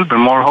people a little bit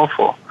more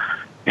hopeful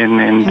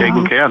in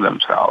taking care of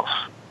themselves.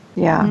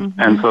 Yeah.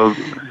 And so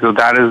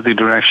that is the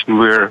direction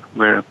we're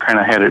kind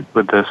of headed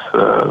with this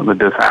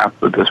app,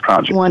 with this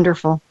project.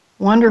 Wonderful.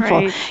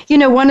 Right.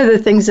 One of the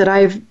things that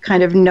I've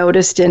kind of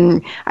noticed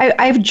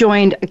I've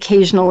joined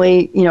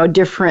occasionally,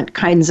 different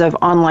kinds of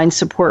online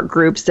support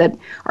groups that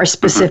are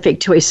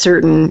specific to a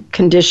certain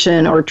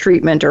condition or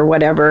treatment or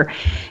whatever.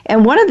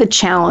 And one of the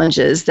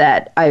challenges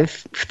that I've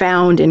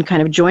found in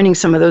kind of joining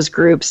some of those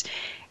groups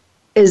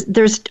is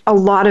there's a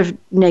lot of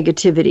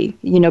negativity,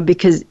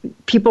 because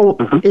people,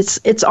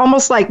 it's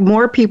almost like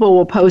more people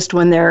will post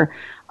when they're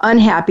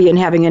unhappy and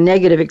having a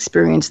negative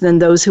experience than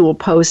those who will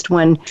post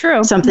when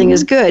something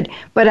is good.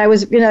 But I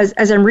was,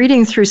 as I'm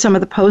reading through some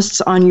of the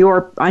posts on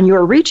your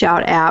Reach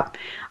Out app,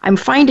 I'm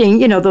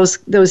finding,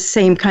 those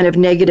same kind of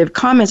negative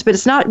comments, but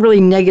it's not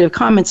really negative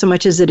comments so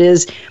much as it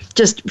is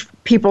just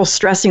people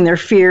stressing their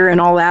fear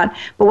and all that.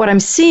 But what I'm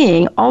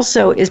seeing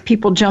also is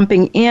people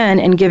jumping in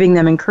and giving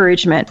them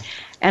encouragement.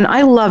 And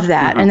I love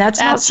that. And that's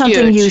not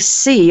something huge. You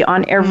see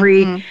on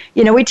every,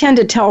 we tend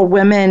to tell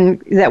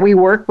women that we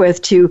work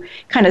with to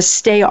kind of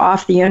stay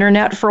off the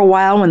internet for a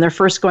while when they're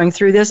first going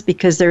through this,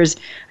 because there's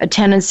a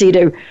tendency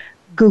to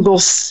Google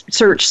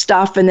search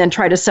stuff and then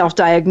try to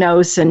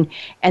self-diagnose, and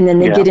then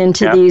they get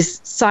into these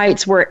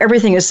sites where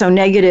everything is so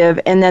negative,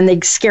 and then they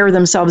scare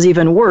themselves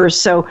even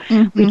worse. So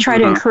we try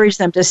to encourage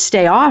them to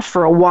stay off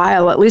for a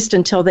while, at least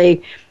until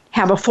they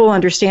have a full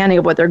understanding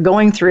of what they're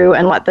going through,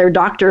 and let their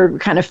doctor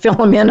kind of fill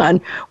them in on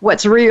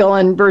what's real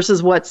and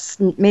versus what's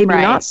maybe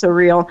not so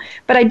real.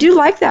 But I do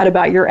like that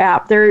about your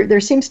app. There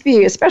seems to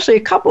be, especially a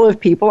couple of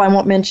people, I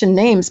won't mention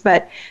names,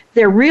 but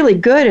they're really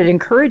good at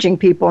encouraging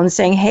people and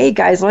saying, hey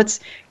guys, let's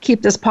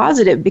keep this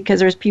positive, because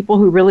there's people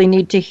who really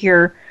need to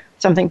hear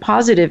something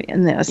positive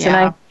in this.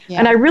 And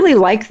I really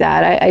like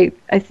that.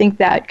 I think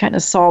that kind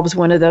of solves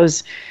one of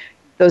those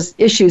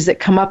issues that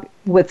come up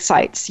with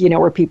sites,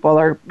 where people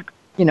are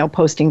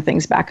posting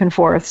things back and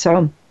forth.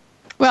 So,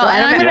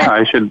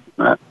 I should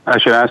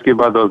ask you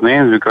about those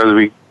names,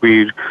 because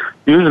we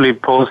usually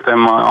post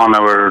them on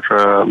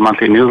our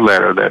monthly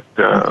newsletter that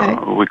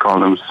we call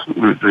them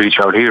Reach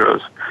Out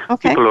Heroes.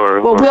 Okay. People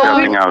are we'll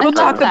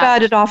talk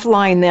about it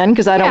offline then,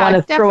 because I don't want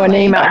to throw a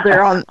name out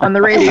there on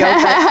the radio.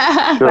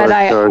 But,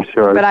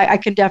 but I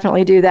could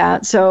definitely do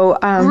that. So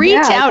Reach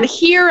Out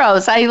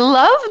Heroes. I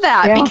love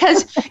that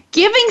because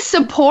giving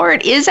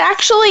support is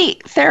actually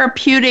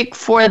therapeutic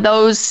for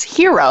those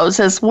heroes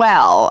as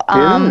well.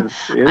 It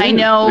is. I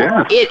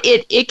know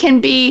it can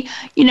be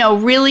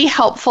really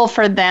helpful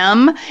for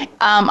them.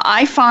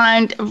 I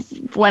find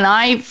when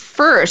I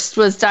first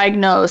was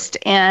diagnosed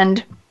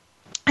and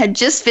had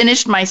just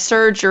finished my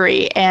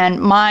surgery, and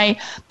my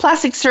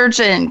plastic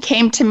surgeon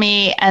came to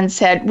me and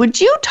said, would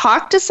you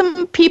talk to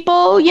some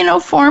people,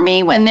 for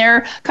me when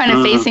they're kind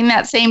of facing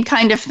that same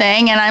kind of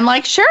thing? And I'm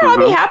like, sure, I'll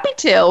be happy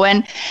to.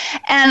 And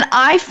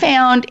I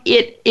found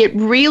it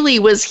really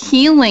was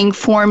healing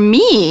for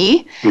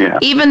me,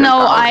 even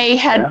though I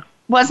had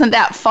wasn't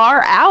that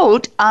far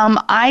out,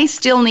 I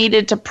still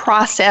needed to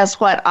process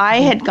what I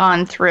had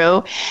gone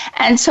through.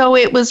 And so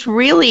it was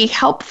really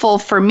helpful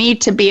for me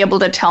to be able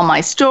to tell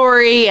my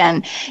story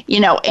and,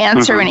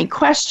 answer any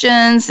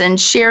questions and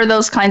share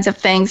those kinds of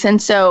things.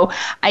 And so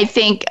I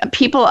think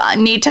people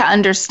need to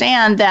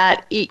understand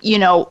that,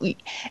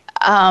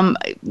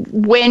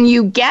 when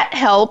you get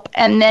help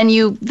and then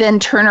you then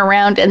turn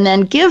around and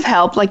then give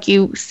help, like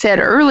you said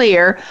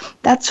earlier,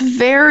 that's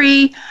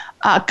very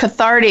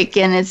cathartic,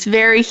 and it's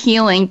very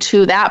healing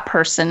to that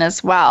person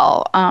as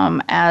well,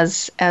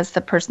 as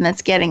the person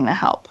that's getting the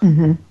help.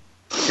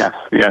 Yes.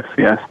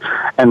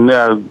 And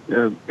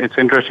it's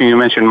interesting you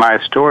mentioned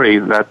my story.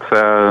 That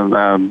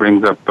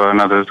brings up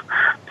another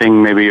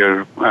thing maybe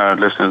your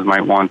listeners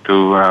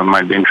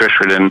might be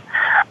interested in.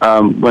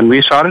 When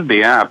we started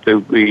the app,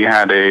 we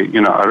had a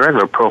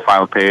regular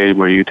profile page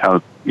where you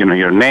tell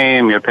your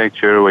name, your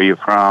picture, where you're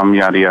from,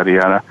 yada yada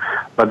yada.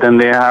 But then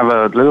they have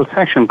a little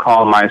section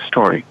called My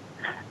Story.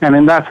 And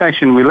in that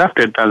section, we left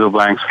it as a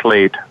blank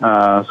slate,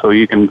 so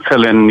you can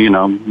fill in,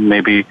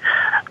 maybe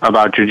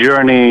about your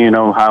journey,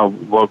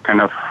 what kind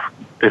of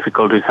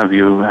difficulties have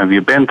you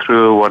been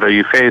through, what are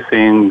you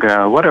facing,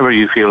 whatever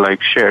you feel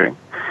like sharing.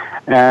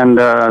 And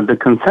the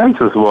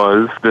consensus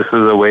was, this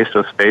is a waste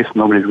of space.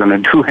 Nobody's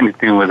going to do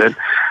anything with it.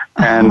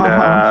 And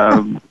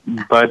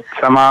but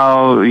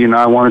somehow,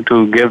 I wanted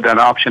to give that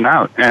option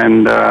out.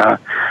 And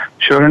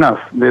sure enough,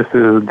 this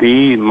is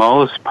the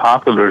most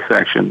popular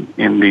section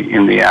in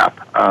the app.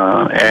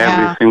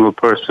 Every single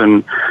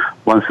person,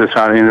 once they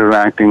start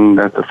interacting,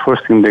 that's the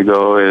first thing they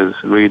go is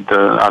read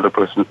the other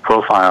person's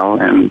profile.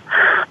 And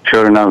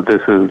sure enough,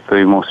 this is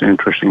the most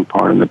interesting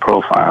part in the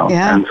profile.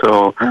 Yeah. And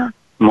so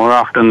more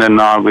often than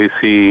not, we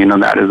see,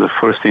 that is the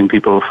first thing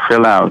people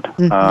fill out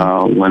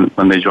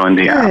when they join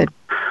the app.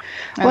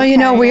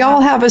 Well, we all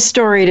have a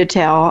story to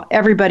tell.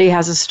 Everybody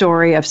has a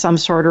story of some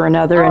sort or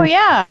another.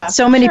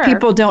 So many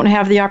people don't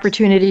have the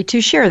opportunity to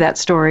share that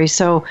story.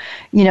 So,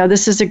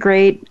 this is a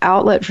great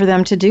outlet for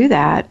them to do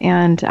that.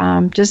 And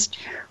just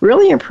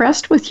really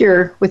impressed with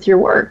your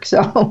work.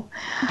 So,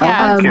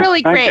 it's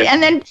really great.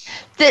 And then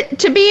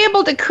to be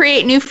able to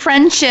create new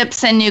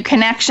friendships and new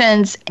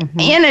connections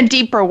in a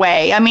deeper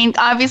way. I mean,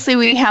 obviously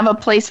we have a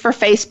place for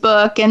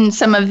Facebook and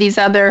some of these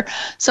other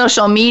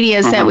social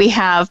medias that we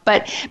have,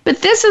 but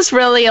this is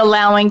really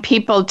allowing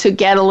people to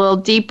get a little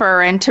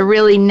deeper and to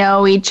really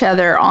know each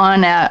other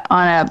on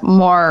a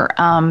more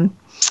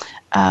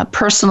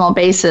personal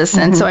basis.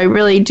 And so I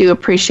really do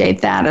appreciate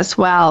that as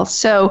well.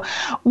 So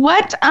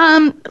what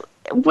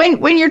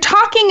when you're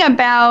talking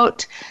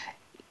about,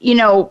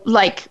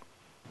 like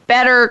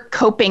better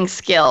coping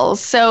skills,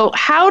 so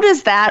how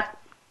does that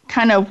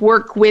kind of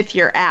work with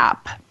your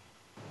app?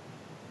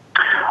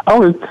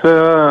 Oh, it's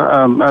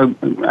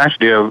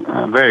actually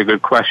a very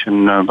good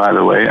question, by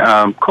the way.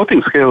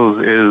 Coping skills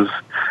is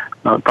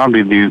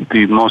probably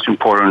the most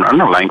important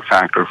underlying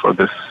factor for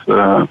this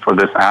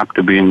app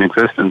to be in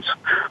existence.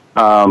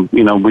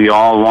 We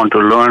all want to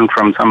learn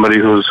from somebody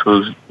who's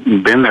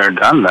been there,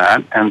 done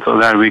that, and so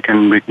that we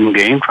can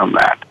gain from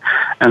that.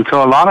 And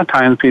so a lot of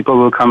times people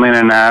will come in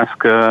and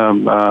ask,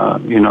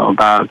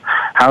 about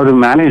how to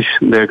manage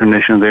their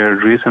condition. They're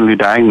recently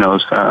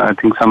diagnosed. I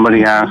think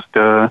somebody asked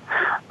a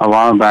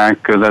while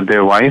back that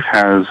their wife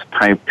has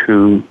type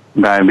 2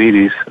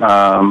 diabetes,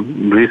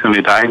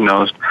 recently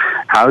diagnosed.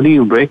 How do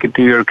you break it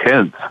to your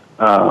kids?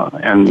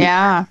 And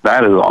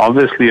that is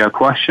obviously a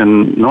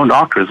question no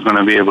doctor is going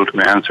to be able to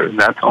answer.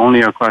 That's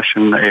only a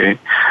question a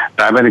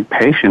diabetic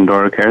patient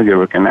or a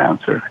caregiver can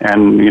answer.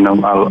 And, a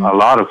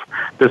lot of,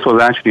 this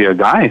was actually a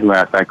guy who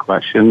asked that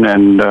question,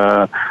 and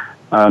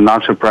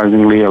not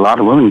surprisingly, a lot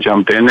of women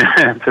jumped in and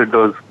answered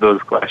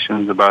those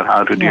questions about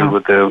how to deal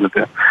with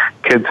the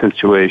kid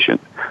situation.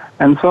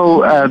 And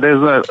so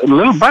there's a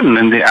little button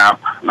in the app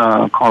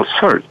called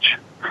Search.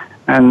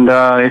 And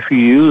if you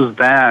use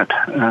that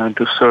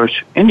to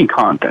search any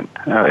content,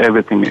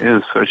 everything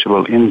is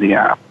searchable in the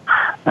app.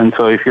 And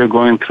so if you're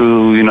going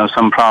through,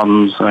 some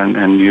problems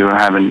and you're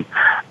having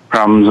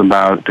problems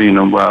about,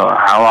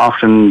 how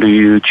often do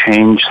you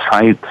change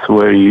sites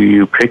where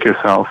you prick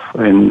yourself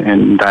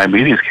in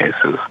diabetes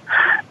cases?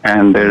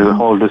 And there's a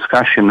whole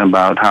discussion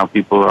about how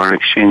people are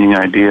exchanging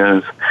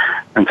ideas.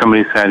 And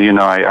somebody said,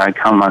 I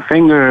count my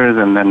fingers,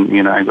 and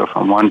then, I go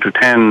from 1 to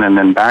 10, and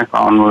then back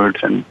onwards,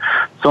 and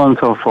so on and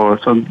so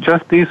forth. So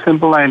just these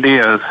simple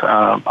ideas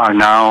are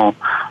now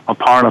a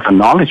part of a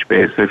knowledge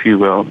base, if you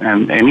will.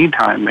 And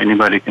anytime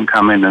anybody can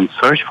come in and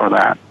search for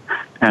that,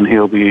 and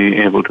he'll be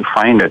able to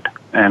find it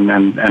and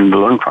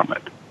learn from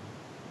it.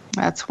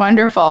 That's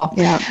wonderful.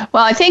 Yeah.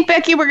 Well, I think,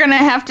 Becky, we're going to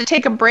have to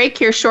take a break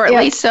here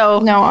shortly. Yep. So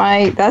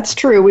that's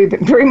true. We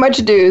very much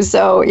do.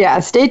 So,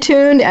 stay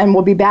tuned, and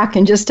we'll be back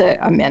in just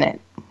a minute.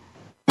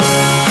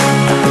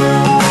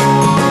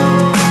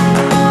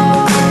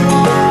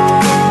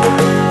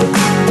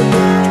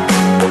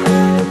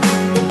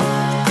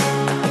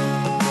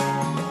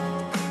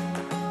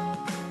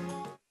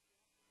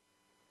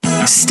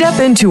 Step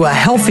into a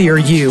healthier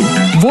you.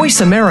 Voice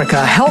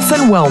America Health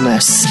and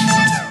Wellness.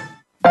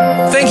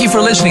 Thank you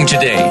for listening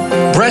today.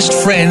 Breast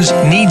Friends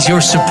needs your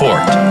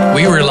support.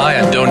 We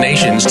rely on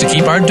donations to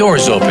keep our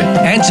doors open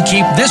and to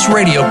keep this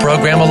radio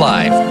program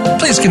alive.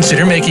 Please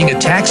consider making a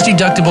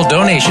tax-deductible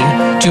donation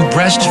to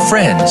Breast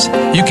Friends.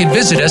 You can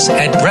visit us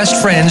at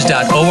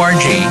breastfriends.org.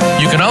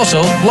 You can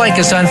also like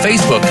us on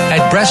Facebook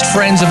at Breast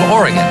Friends of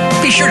Oregon.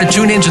 Be sure to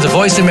tune in to the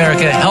Voice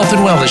America Health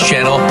and Wellness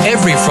channel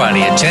every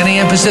Friday at 10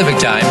 a.m. Pacific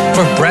Time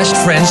for Breast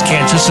Friends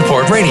Cancer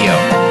Support Radio.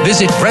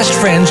 Visit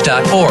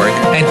breastfriends.org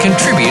and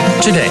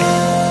contribute today.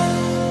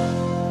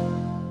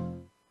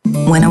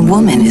 When a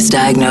woman is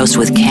diagnosed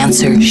with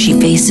cancer, she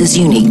faces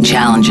unique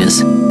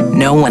challenges.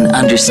 No one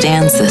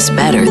understands this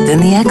better than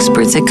the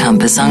experts at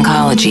Compass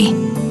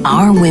Oncology.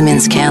 Our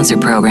women's cancer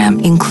program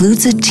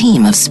includes a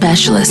team of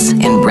specialists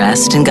in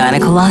breast and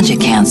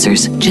gynecologic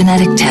cancers,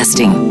 genetic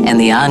testing, and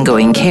the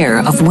ongoing care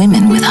of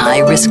women with high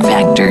risk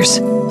factors.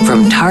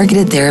 From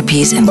targeted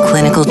therapies and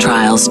clinical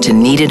trials to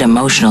needed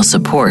emotional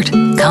support,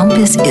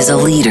 Compass is a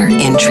leader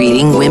in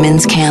treating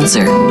women's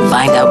cancer.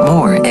 Find out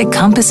more at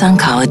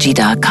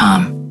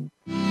CompassOncology.com.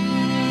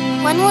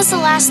 When was the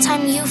last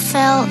time you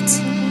felt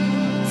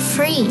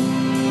free?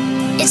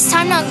 It's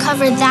time to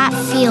uncover that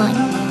feeling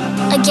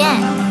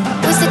again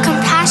with the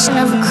compassion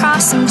of a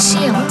cross and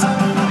shield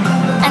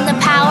and the the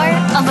power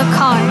of a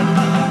card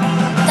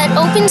that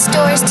opens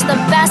doors to the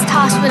best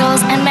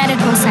hospitals and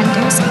medical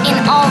centers in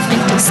all 50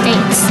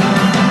 states,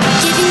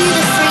 giving you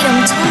the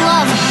freedom to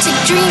love, to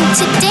dream,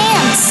 to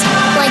dance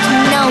like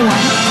no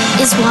one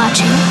is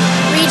watching.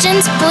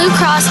 Regions Blue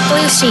Cross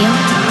Blue Shield.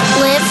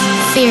 Live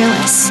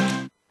fearless.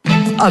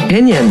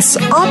 Opinions,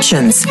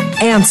 options,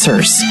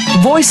 answers.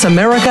 Voice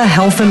America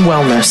Health and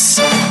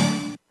Wellness.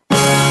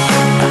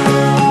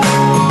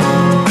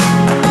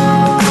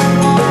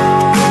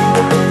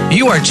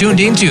 You are tuned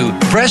into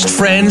Breast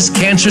Friends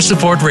Cancer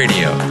Support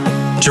Radio.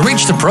 To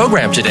reach the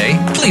program today,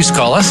 please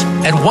call us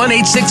at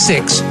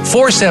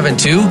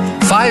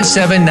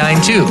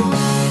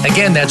 1-866-472-5792.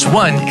 Again, that's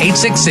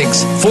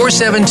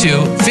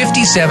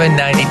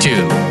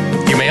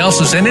 1-866-472-5792. You may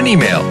also send an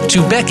email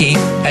to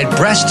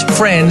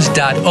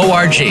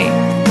becky@breastfriends.org.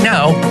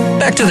 Now,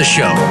 back to the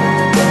show.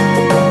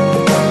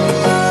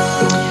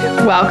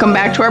 Welcome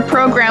back to our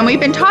program. We've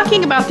been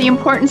talking about the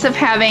importance of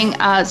having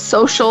a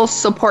social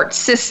support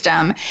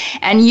system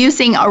and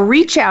using a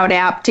reach out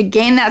app to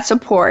gain that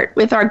support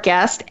with our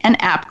guest and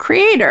app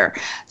creator,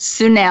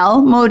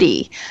 Sunil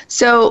Modi.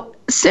 So,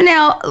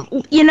 Sunil,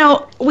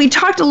 we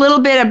talked a little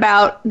bit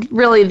about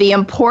really the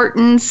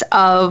importance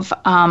of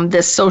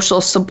this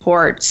social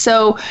support.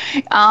 So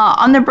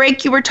on the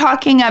break, you were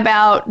talking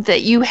about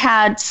that you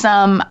had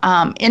some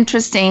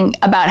interesting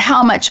about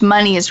how much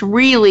money is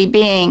really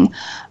being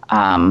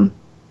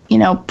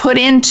put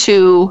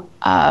into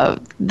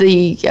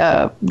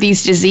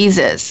these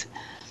diseases.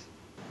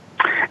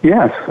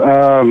 Yes,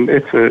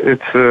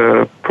 it's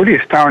a pretty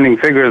astounding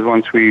figures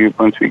once we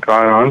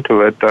got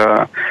onto it.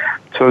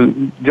 So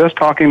just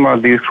talking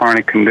about these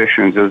chronic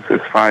conditions, is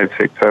 5,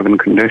 6, 7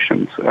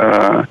 conditions.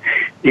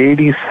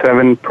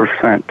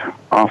 87%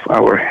 of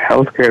our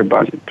healthcare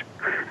budget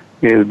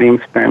is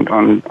being spent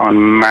on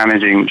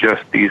managing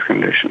just these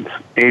conditions.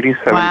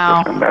 87%.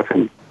 Wow. That's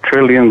in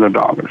trillions of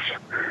dollars.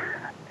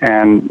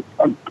 And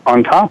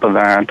on top of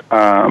that,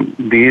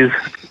 these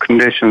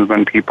conditions,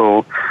 when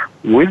people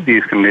with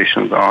these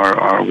conditions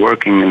are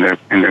working in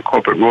their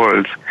corporate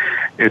worlds,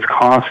 it's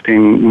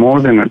costing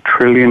more than $1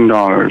 trillion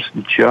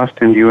just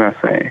in the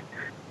USA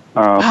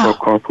for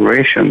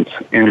corporations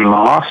in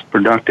lost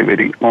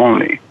productivity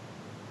only.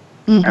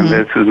 Mm-hmm. And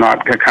this is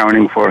not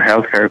accounting for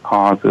healthcare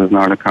costs, is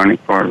not accounting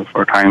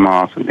for time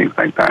offs and things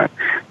like that.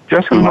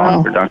 Just in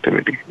lost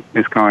productivity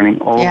is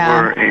costing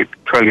over $8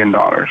 trillion.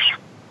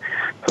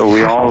 So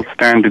we all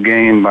stand to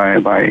gain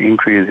by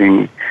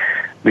increasing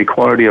the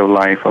quality of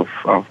life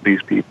of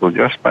these people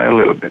just by a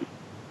little bit.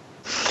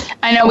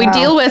 I know we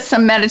deal with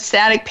some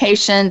metastatic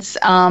patients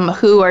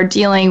who are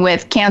dealing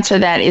with cancer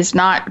that is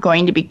not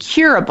going to be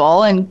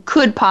curable and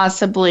could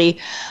possibly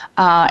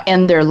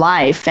end their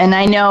life. And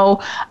I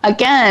know,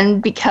 again,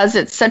 because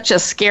it's such a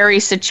scary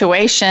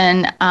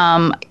situation,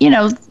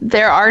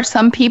 there are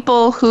some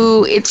people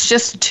who it's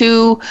just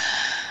too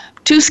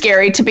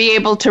scary to be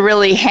able to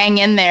really hang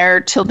in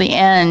there till the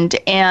end.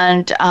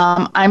 And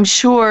I'm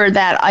sure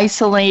that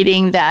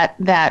isolating that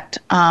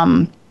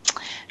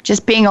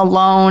just being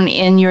alone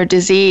in your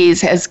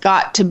disease has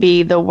got to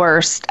be the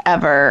worst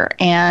ever.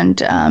 And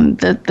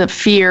the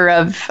fear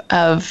of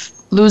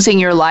losing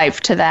your life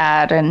to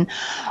that and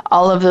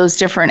all of those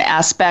different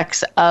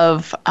aspects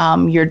of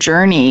your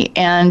journey.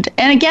 And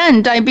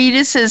again,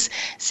 diabetes is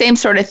same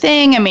sort of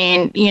thing. I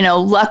mean,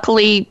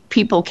 luckily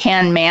people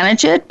can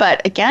manage it,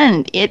 but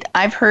again,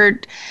 I've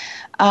heard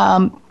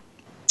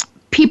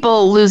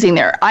people losing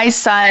their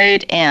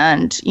eyesight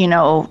and,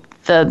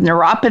 the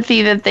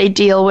neuropathy that they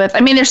deal with. I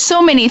mean, there's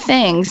so many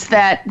things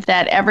that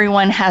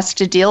everyone has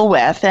to deal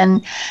with.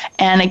 And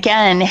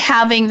again,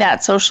 having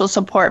that social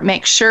support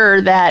makes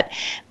sure that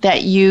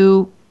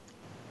you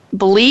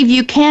believe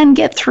you can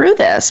get through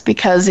this,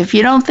 because if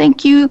you don't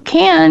think you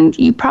can,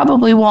 you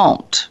probably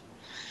won't.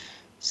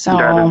 So,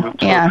 that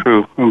is so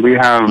true. We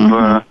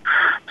have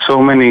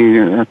so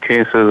many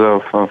cases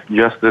of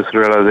just this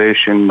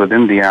realization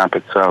within the app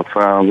itself.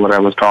 What I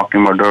was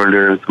talking about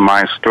earlier is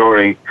my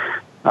story.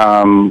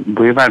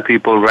 We've had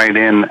people write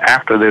in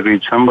after they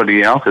read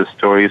somebody else's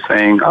story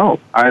saying, I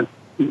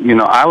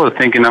was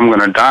thinking I'm going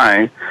to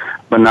die,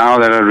 but now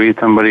that I read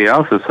somebody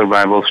else's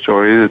survival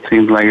stories, it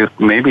seems like it's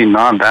maybe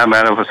not that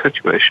bad of a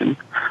situation.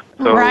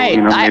 So, right.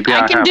 I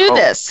can do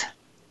this.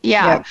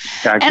 Yeah.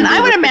 And I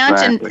would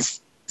imagine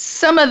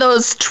some of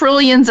those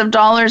trillions of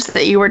dollars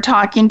that you were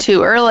talking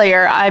to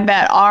earlier, I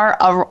bet are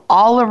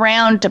all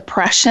around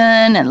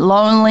depression and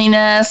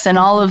loneliness and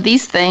all of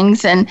these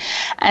things. And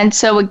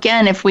so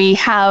again, if we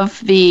have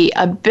the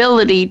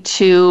ability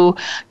to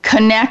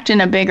connect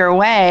in a bigger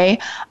way,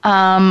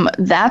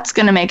 that's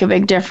going to make a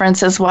big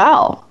difference as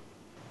well.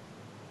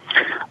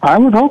 I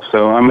would hope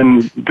so. I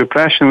mean,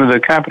 depression with a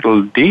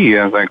capital D,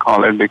 as I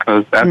call it,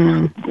 because that's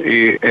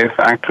a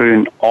factor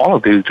in all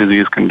of these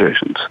disease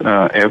conditions,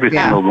 every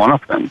single one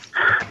of them.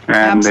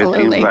 And it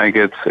seems like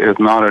it's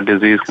not a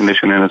disease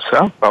condition in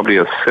itself, probably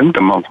a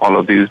symptom of all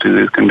of these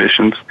disease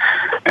conditions.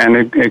 And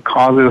it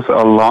causes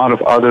a lot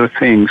of other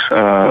things,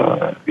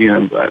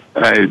 and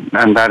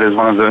that is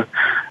one of the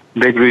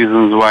big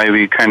reasons why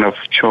we kind of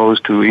chose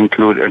to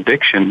include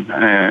addiction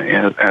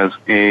as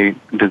a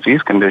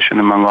disease condition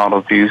among all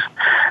of these,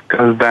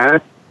 because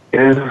that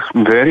is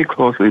very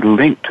closely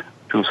linked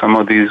to some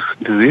of these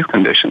disease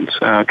conditions.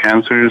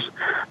 Cancers,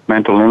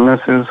 mental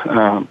illnesses,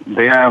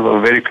 they have a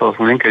very close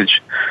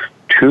linkage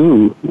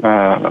to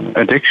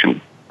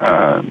addiction,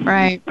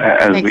 right.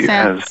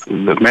 as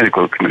the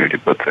medical community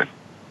puts it.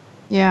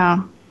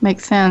 Yeah,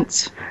 makes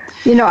sense.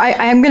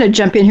 I'm going to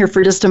jump in here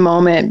for just a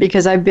moment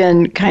because I've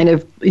been kind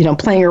of,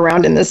 playing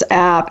around in this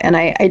app, and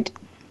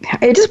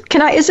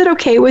is it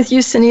okay with you,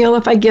 Sunil,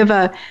 if I give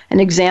an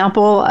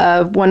example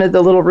of one of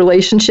the little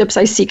relationships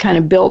I see kind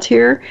of built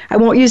here? I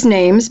won't use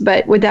names,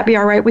 but would that be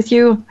all right with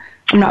you?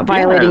 I'm not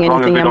violating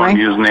anything, am I? Don't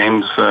use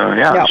names.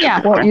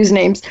 Yeah, won't use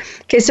names.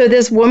 Okay, so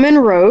this woman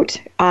wrote,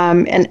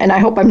 and I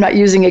hope I'm not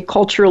using a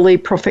cultural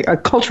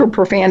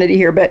profanity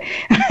here, but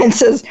it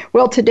says,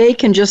 "Well, today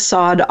can just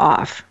sod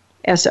off."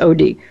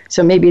 SOD.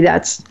 So maybe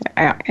that's,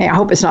 I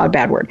hope it's not a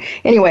bad word.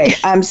 Anyway,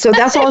 so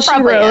that's all she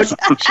wrote.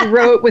 She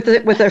wrote with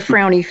a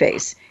frowny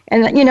face.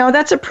 And,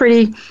 that's a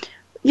pretty,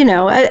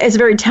 it's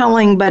very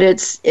telling, but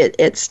it's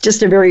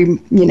just a very,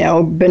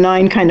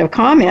 benign kind of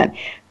comment.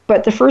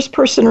 But the first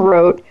person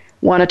wrote,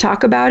 "Want to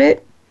talk about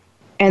it?"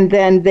 And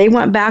then they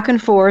went back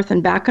and forth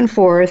and back and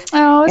forth.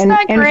 Oh, isn't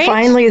that great? And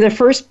finally,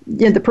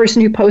 the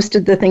person who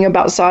posted the thing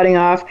about sodding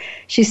off,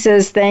 she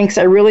says, "Thanks,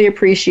 I really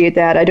appreciate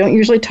that. I don't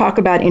usually talk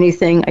about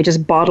anything. I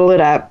just bottle it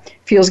up.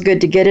 Feels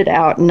good to get it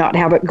out and not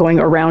have it going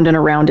around and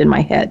around in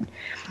my head."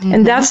 Mm-hmm.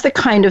 And that's the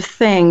kind of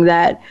thing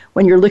that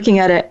when you're looking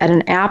at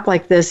an app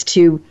like this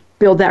to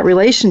build that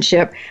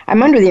relationship,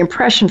 I'm under the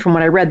impression from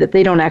what I read that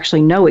they don't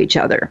actually know each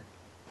other.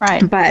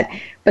 Right. But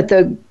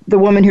the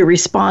woman who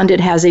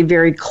responded has a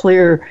very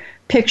clear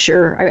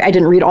picture. I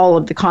didn't read all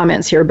of the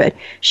comments here, but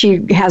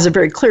she has a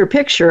very clear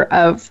picture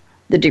of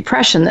the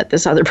depression that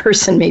this other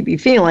person may be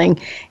feeling,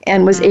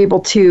 and was able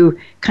to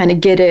kind of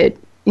get it,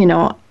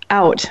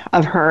 out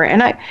of her.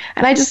 And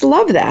I just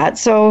love that.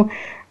 So,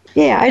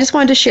 yeah, I just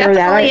wanted to share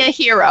Definitely that. A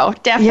hero.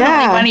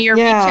 Definitely one of your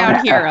reach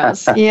out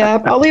heroes.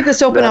 Yeah, I'll leave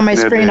this open on my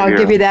screen. I'll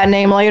give you that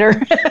name later.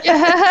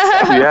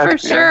 For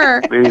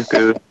sure. Please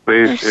do.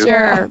 For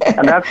sure.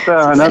 And that's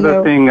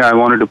another thing I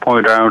wanted to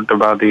point out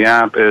about the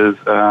app is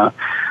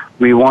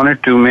we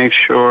wanted to make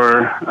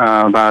sure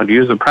about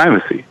user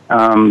privacy.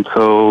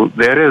 So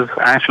there is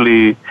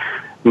actually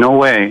no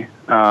way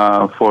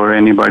for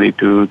anybody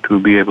to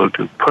be able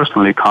to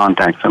personally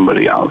contact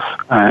somebody else.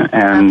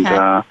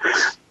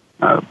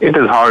 It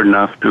is hard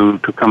enough to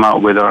come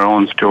out with our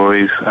own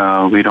stories.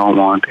 We don't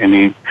want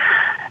any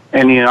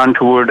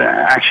untoward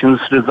actions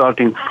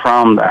resulting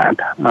from that.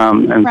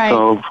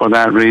 So for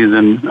that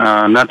reason,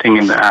 nothing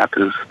in the app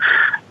is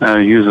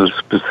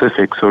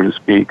user-specific, so to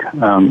speak.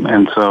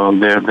 And so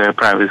their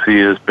privacy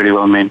is pretty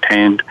well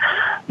maintained.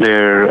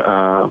 Their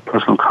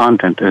personal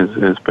content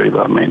is pretty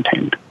well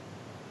maintained.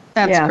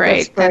 That's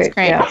great. That's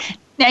great. Yeah.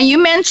 Now, you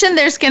mentioned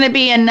there's going to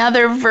be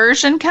another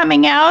version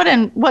coming out,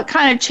 and what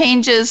kind of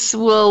changes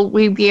will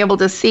we be able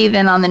to see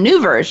then on the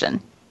new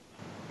version?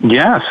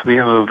 Yes, we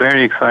have a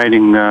very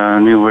exciting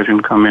new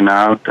version coming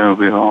out.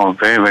 We're all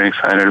very, very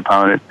excited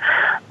about it.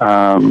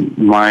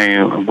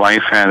 My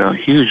wife had a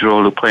huge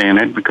role to play in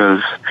it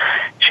because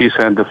she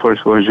said the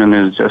first version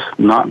is just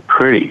not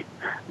pretty.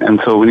 And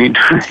so we need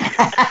to make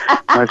it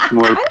much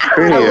more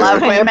prettier. I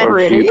love women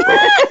pretty.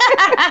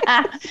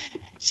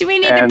 We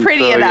need to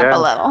pretty it up a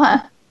little,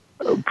 huh?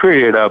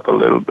 Pretty it up a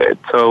little bit.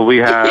 So we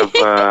have,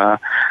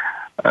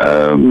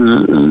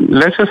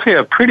 let's just say,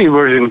 a pretty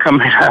version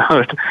coming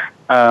out.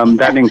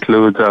 That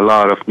includes a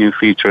lot of new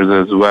features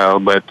as well,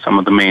 but some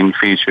of the main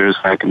features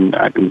I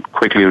can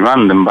quickly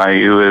run them by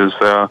you is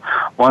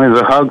one is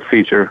a hug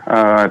feature.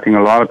 I think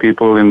a lot of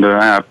people in the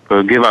app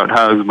give out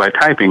hugs by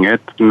typing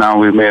it. Now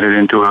we've made it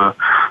into a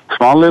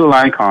small little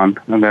icon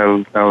and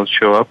that'll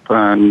show up,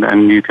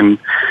 and you can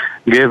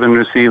give and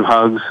receive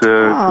hugs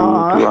to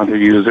other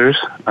users.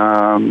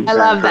 I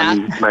love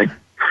that.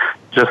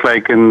 Just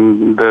like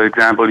in the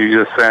example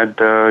you just said,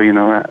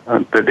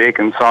 the day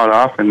can sod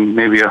off, and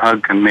maybe a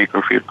hug can make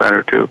her feel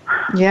better too.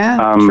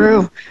 Yeah,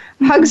 true.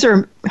 Hugs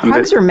are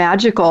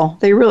magical.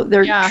 They're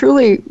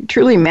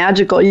truly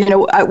magical.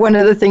 One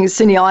of the things,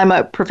 Sunil, I'm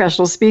a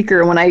professional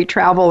speaker. When I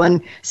travel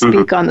and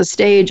speak on the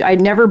stage, I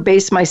never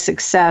base my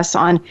success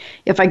on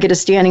if I get a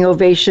standing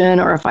ovation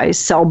or if I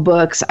sell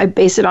books. I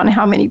base it on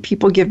how many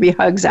people give me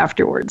hugs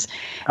afterwards.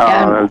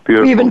 That's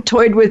beautiful. We even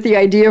toyed with the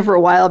idea for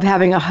a while of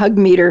having a hug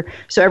meter.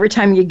 So every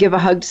time you give a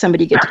hug to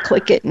somebody, you get to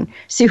click it and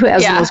see who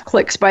has the most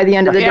clicks by the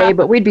end of the day.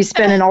 But we'd be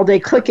spending all day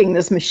clicking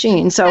this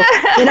machine. So,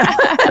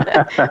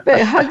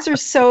 but hugs are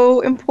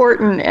so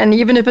important, and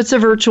even if it's a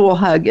virtual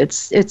hug,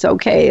 it's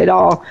okay. They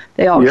all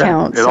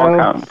count. It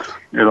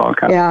all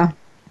counts.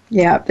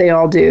 Yeah, they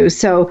all do.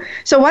 So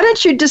why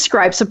don't you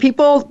describe?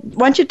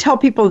 Why don't you tell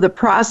people the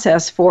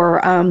process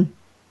for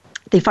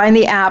they find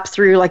the app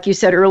through, like you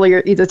said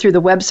earlier, either through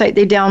the website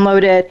they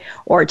download it,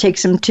 or it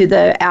takes them to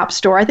the App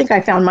Store. I think I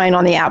found mine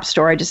on the App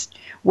Store. I just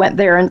went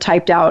there and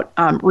typed out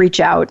reach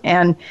out,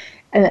 and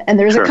And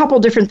there's Sure. a couple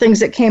different things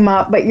that came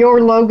up, but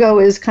your logo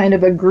is kind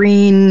of a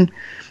green,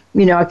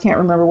 I can't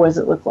remember what does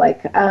it look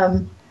like.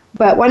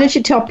 But why don't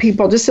you tell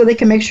people, just so they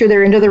can make sure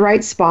they're into the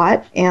right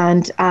spot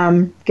and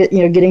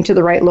getting to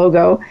the right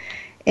logo,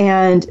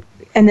 and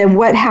then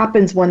what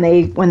happens when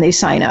they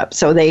sign up?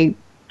 So they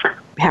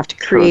have to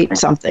create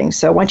something.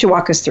 So why don't you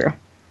walk us through?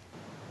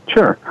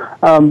 Sure.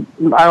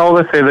 I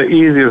always say the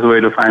easiest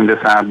way to find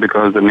this app,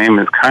 because the name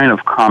is kind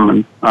of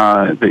common,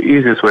 the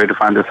easiest way to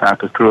find this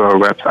app is through our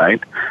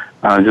website.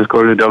 Just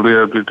go to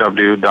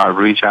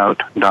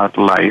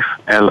www.reachout.life,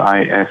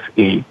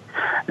 LIFE,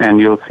 and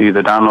you'll see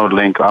the download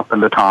link up at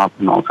the top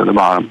and also the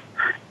bottom.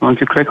 Once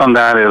you click on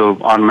that,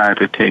 it'll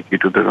automatically take you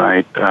to the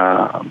right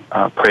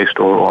Play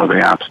Store or the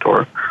App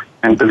Store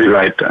and to the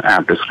right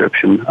app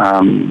description.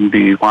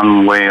 The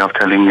one way of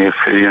telling me if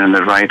you're in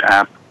the right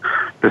app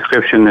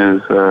description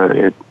is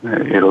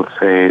it'll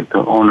say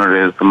the owner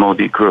is the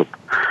Modi Group,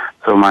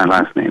 so my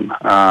last name.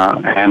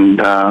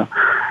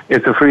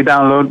 It's a free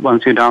download.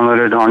 Once you download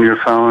it on your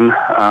phone,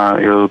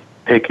 it'll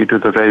take you to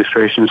the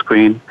registration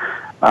screen.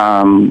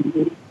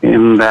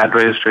 In that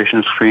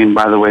registration screen,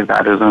 by the way,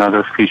 that is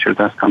another feature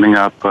that's coming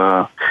up.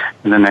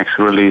 In the next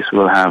release,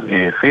 we'll have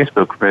a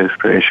Facebook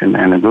registration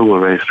and a Google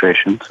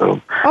registration.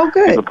 So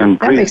good. People can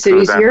that makes it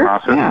easier.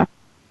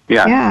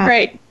 Yeah.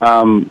 Great.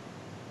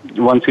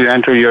 Once you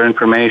enter your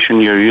information,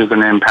 your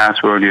username,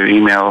 password, your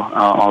email,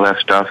 all that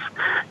stuff,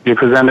 you're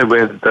presented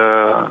with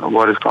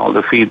what is called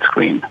the feed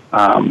screen.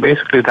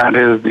 Basically, that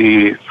is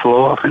the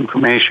flow of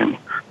information.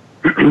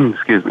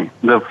 Excuse me,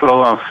 the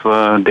flow of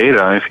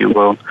data, if you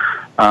will,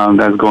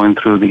 that's going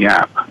through the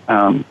app.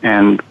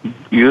 And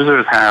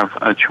users have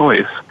a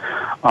choice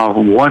of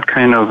what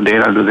kind of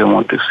data do they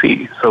want to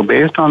see. So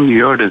based on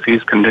your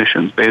disease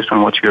conditions, based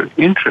on what you're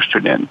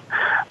interested in,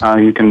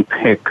 you can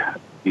pick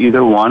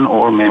either one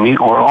or many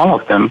or all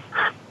of them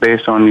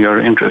based on your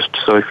interest.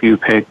 So if you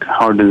pick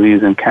heart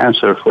disease and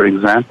cancer, for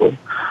example,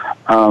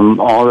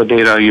 all the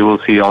data you will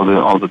see, all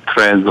the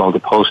threads, all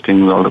the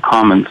postings, all the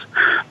comments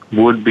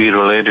would be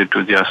related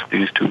to just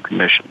these two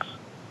conditions.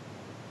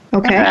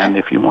 Okay. And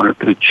if you wanted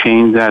to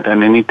change that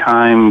at any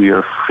time,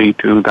 you're free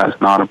to. That's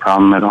not a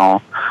problem at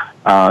all.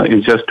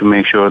 It's just to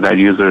make sure that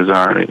users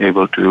are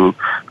able to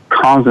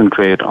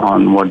concentrate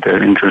on what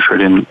they're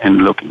interested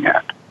in looking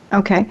at.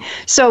 Okay.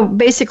 So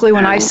basically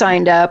when I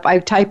signed up, I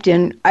typed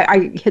in,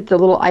 I hit the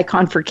little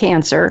icon for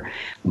cancer.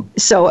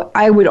 So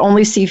I would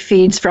only see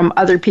feeds from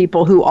other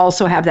people who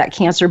also have that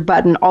cancer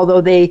button, although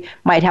they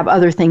might have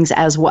other things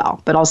as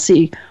well. But I'll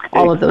see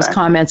all of those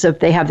comments if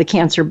they have the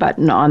cancer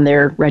button on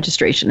their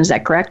registration. Is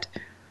that correct?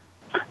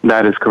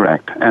 That is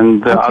correct.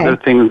 And the other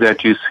things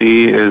that you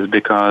see is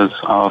because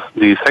of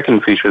the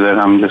second feature that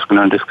I'm just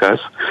going to discuss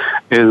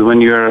is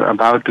when you're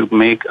about to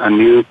make a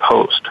new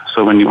post.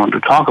 So when you want to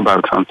talk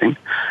about something,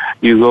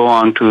 you go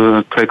on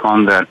to click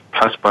on that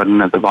plus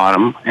button at the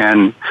bottom,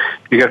 and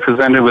you get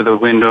presented with a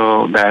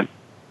window that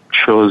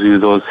shows you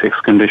those 6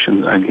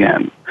 conditions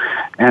again.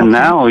 And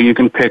now you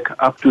can pick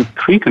up to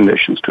 3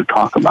 conditions to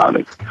talk about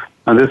it.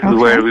 Now, this is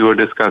where we were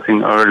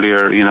discussing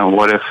earlier,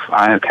 what if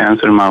I have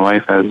cancer and my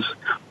wife has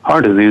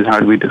heart disease? How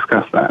do we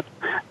discuss that?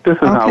 This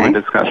is how we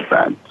discuss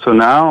that. So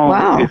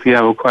now, if you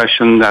have a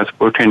question that's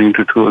pertaining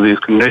to 2 of these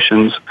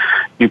conditions,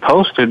 you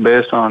post it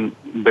based on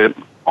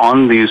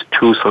these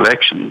 2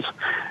 selections,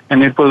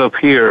 and it will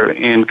appear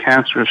in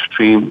cancer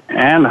stream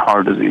and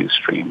heart disease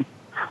stream.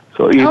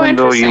 So even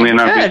though you may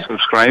not be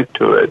subscribed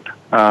to it,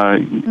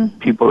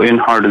 people in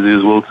heart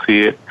disease will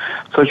see it.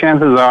 So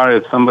chances are,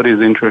 if somebody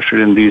is interested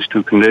in these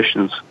 2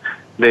 conditions,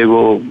 they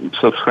will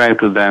subscribe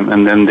to them,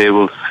 and then they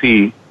will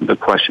see the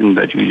question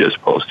that you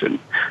just posted.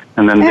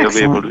 And then they'll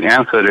be able to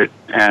answer it,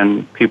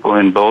 and people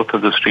in both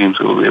of the streams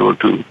will be able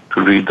to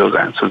read those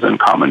answers and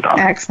comment on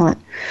it. Excellent.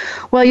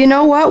 Well, you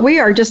know what? We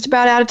are just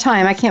about out of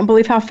time. I can't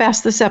believe how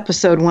fast this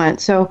episode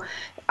went. So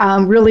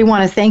really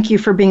want to thank you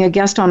for being a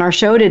guest on our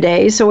show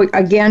today. So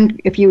again,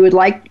 if you would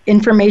like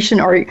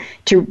information or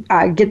to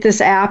get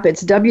this app,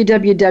 it's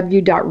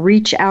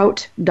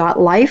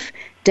www.reachout.life.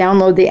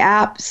 Download the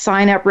app,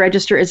 sign up,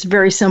 register. It's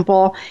very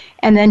simple.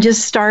 And then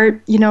just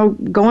start,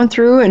 going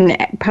through and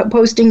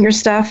posting your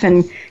stuff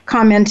and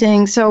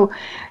commenting. So,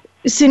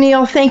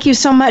 Sunil, thank you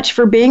so much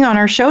for being on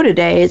our show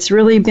today. It's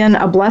really been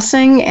a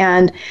blessing.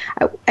 And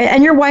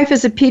your wife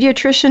is a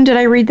pediatrician. Did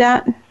I read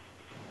that?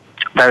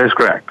 That is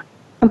correct.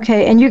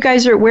 Okay, and you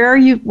guys where are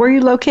you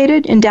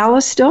located? In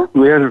Dallas still?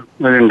 We're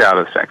in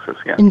Dallas, Texas,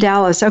 yeah. In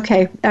Dallas,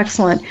 okay,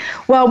 excellent.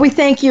 Well, we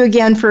thank you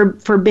again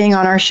for being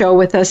on our show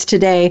with us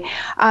today.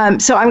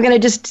 So I'm going to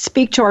just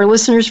speak to our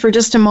listeners for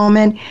just a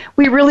moment.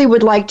 We really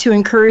would like to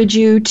encourage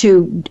you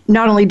to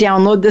not only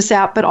download this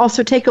app, but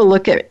also take a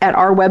look at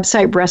our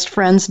website,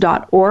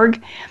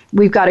 breastfriends.org.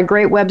 We've got a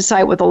great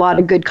website with a lot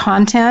of good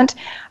content.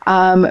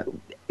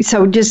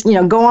 So just,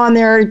 go on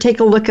there, take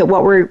a look at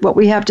what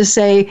we have to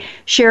say,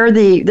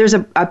 there's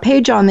a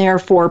page on there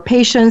for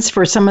patients,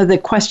 for some of the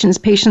questions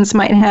patients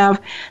might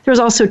have. There's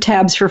also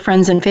tabs for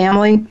friends and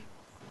family.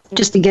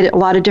 just to get a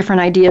lot of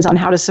different ideas on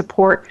how to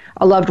support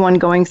a loved one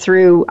going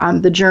through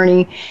the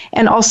journey.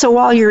 And also,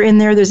 while you're in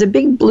there, there's a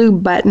big blue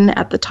button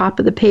at the top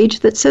of the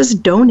page that says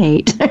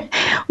donate.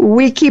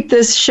 We keep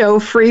this show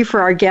free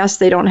for our guests.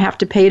 They don't have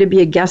to pay to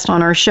be a guest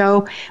on our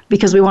show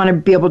because we want to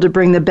be able to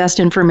bring the best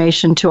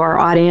information to our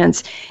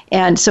audience.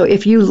 And so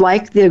if you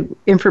like the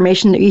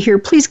information that you hear,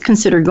 please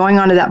consider going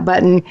onto that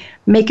button,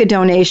 make a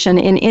donation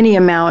in any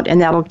amount,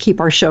 and that'll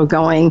keep our show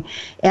going.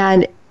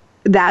 And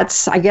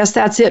I guess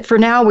that's it for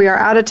now. We are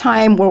out of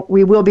time.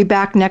 We will be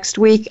back next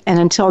week. And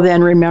until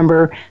then,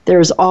 remember,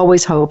 there's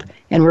always hope,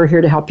 and we're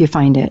here to help you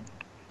find it.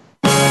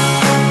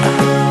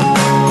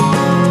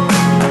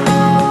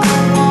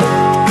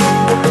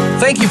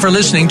 Thank you for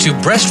listening to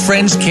Breast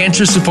Friends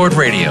Cancer Support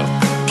Radio.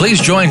 Please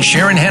join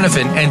Sharon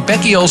Hannafin and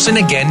Becky Olson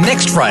again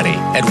next Friday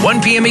at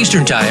 1 p.m.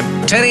 Eastern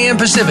Time, 10 a.m.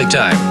 Pacific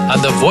Time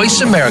on the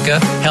Voice America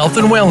Health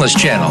and Wellness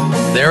Channel.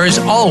 There is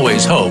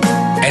always hope,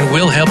 and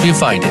we'll help you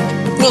find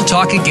it. We'll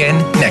talk again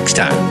next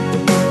time.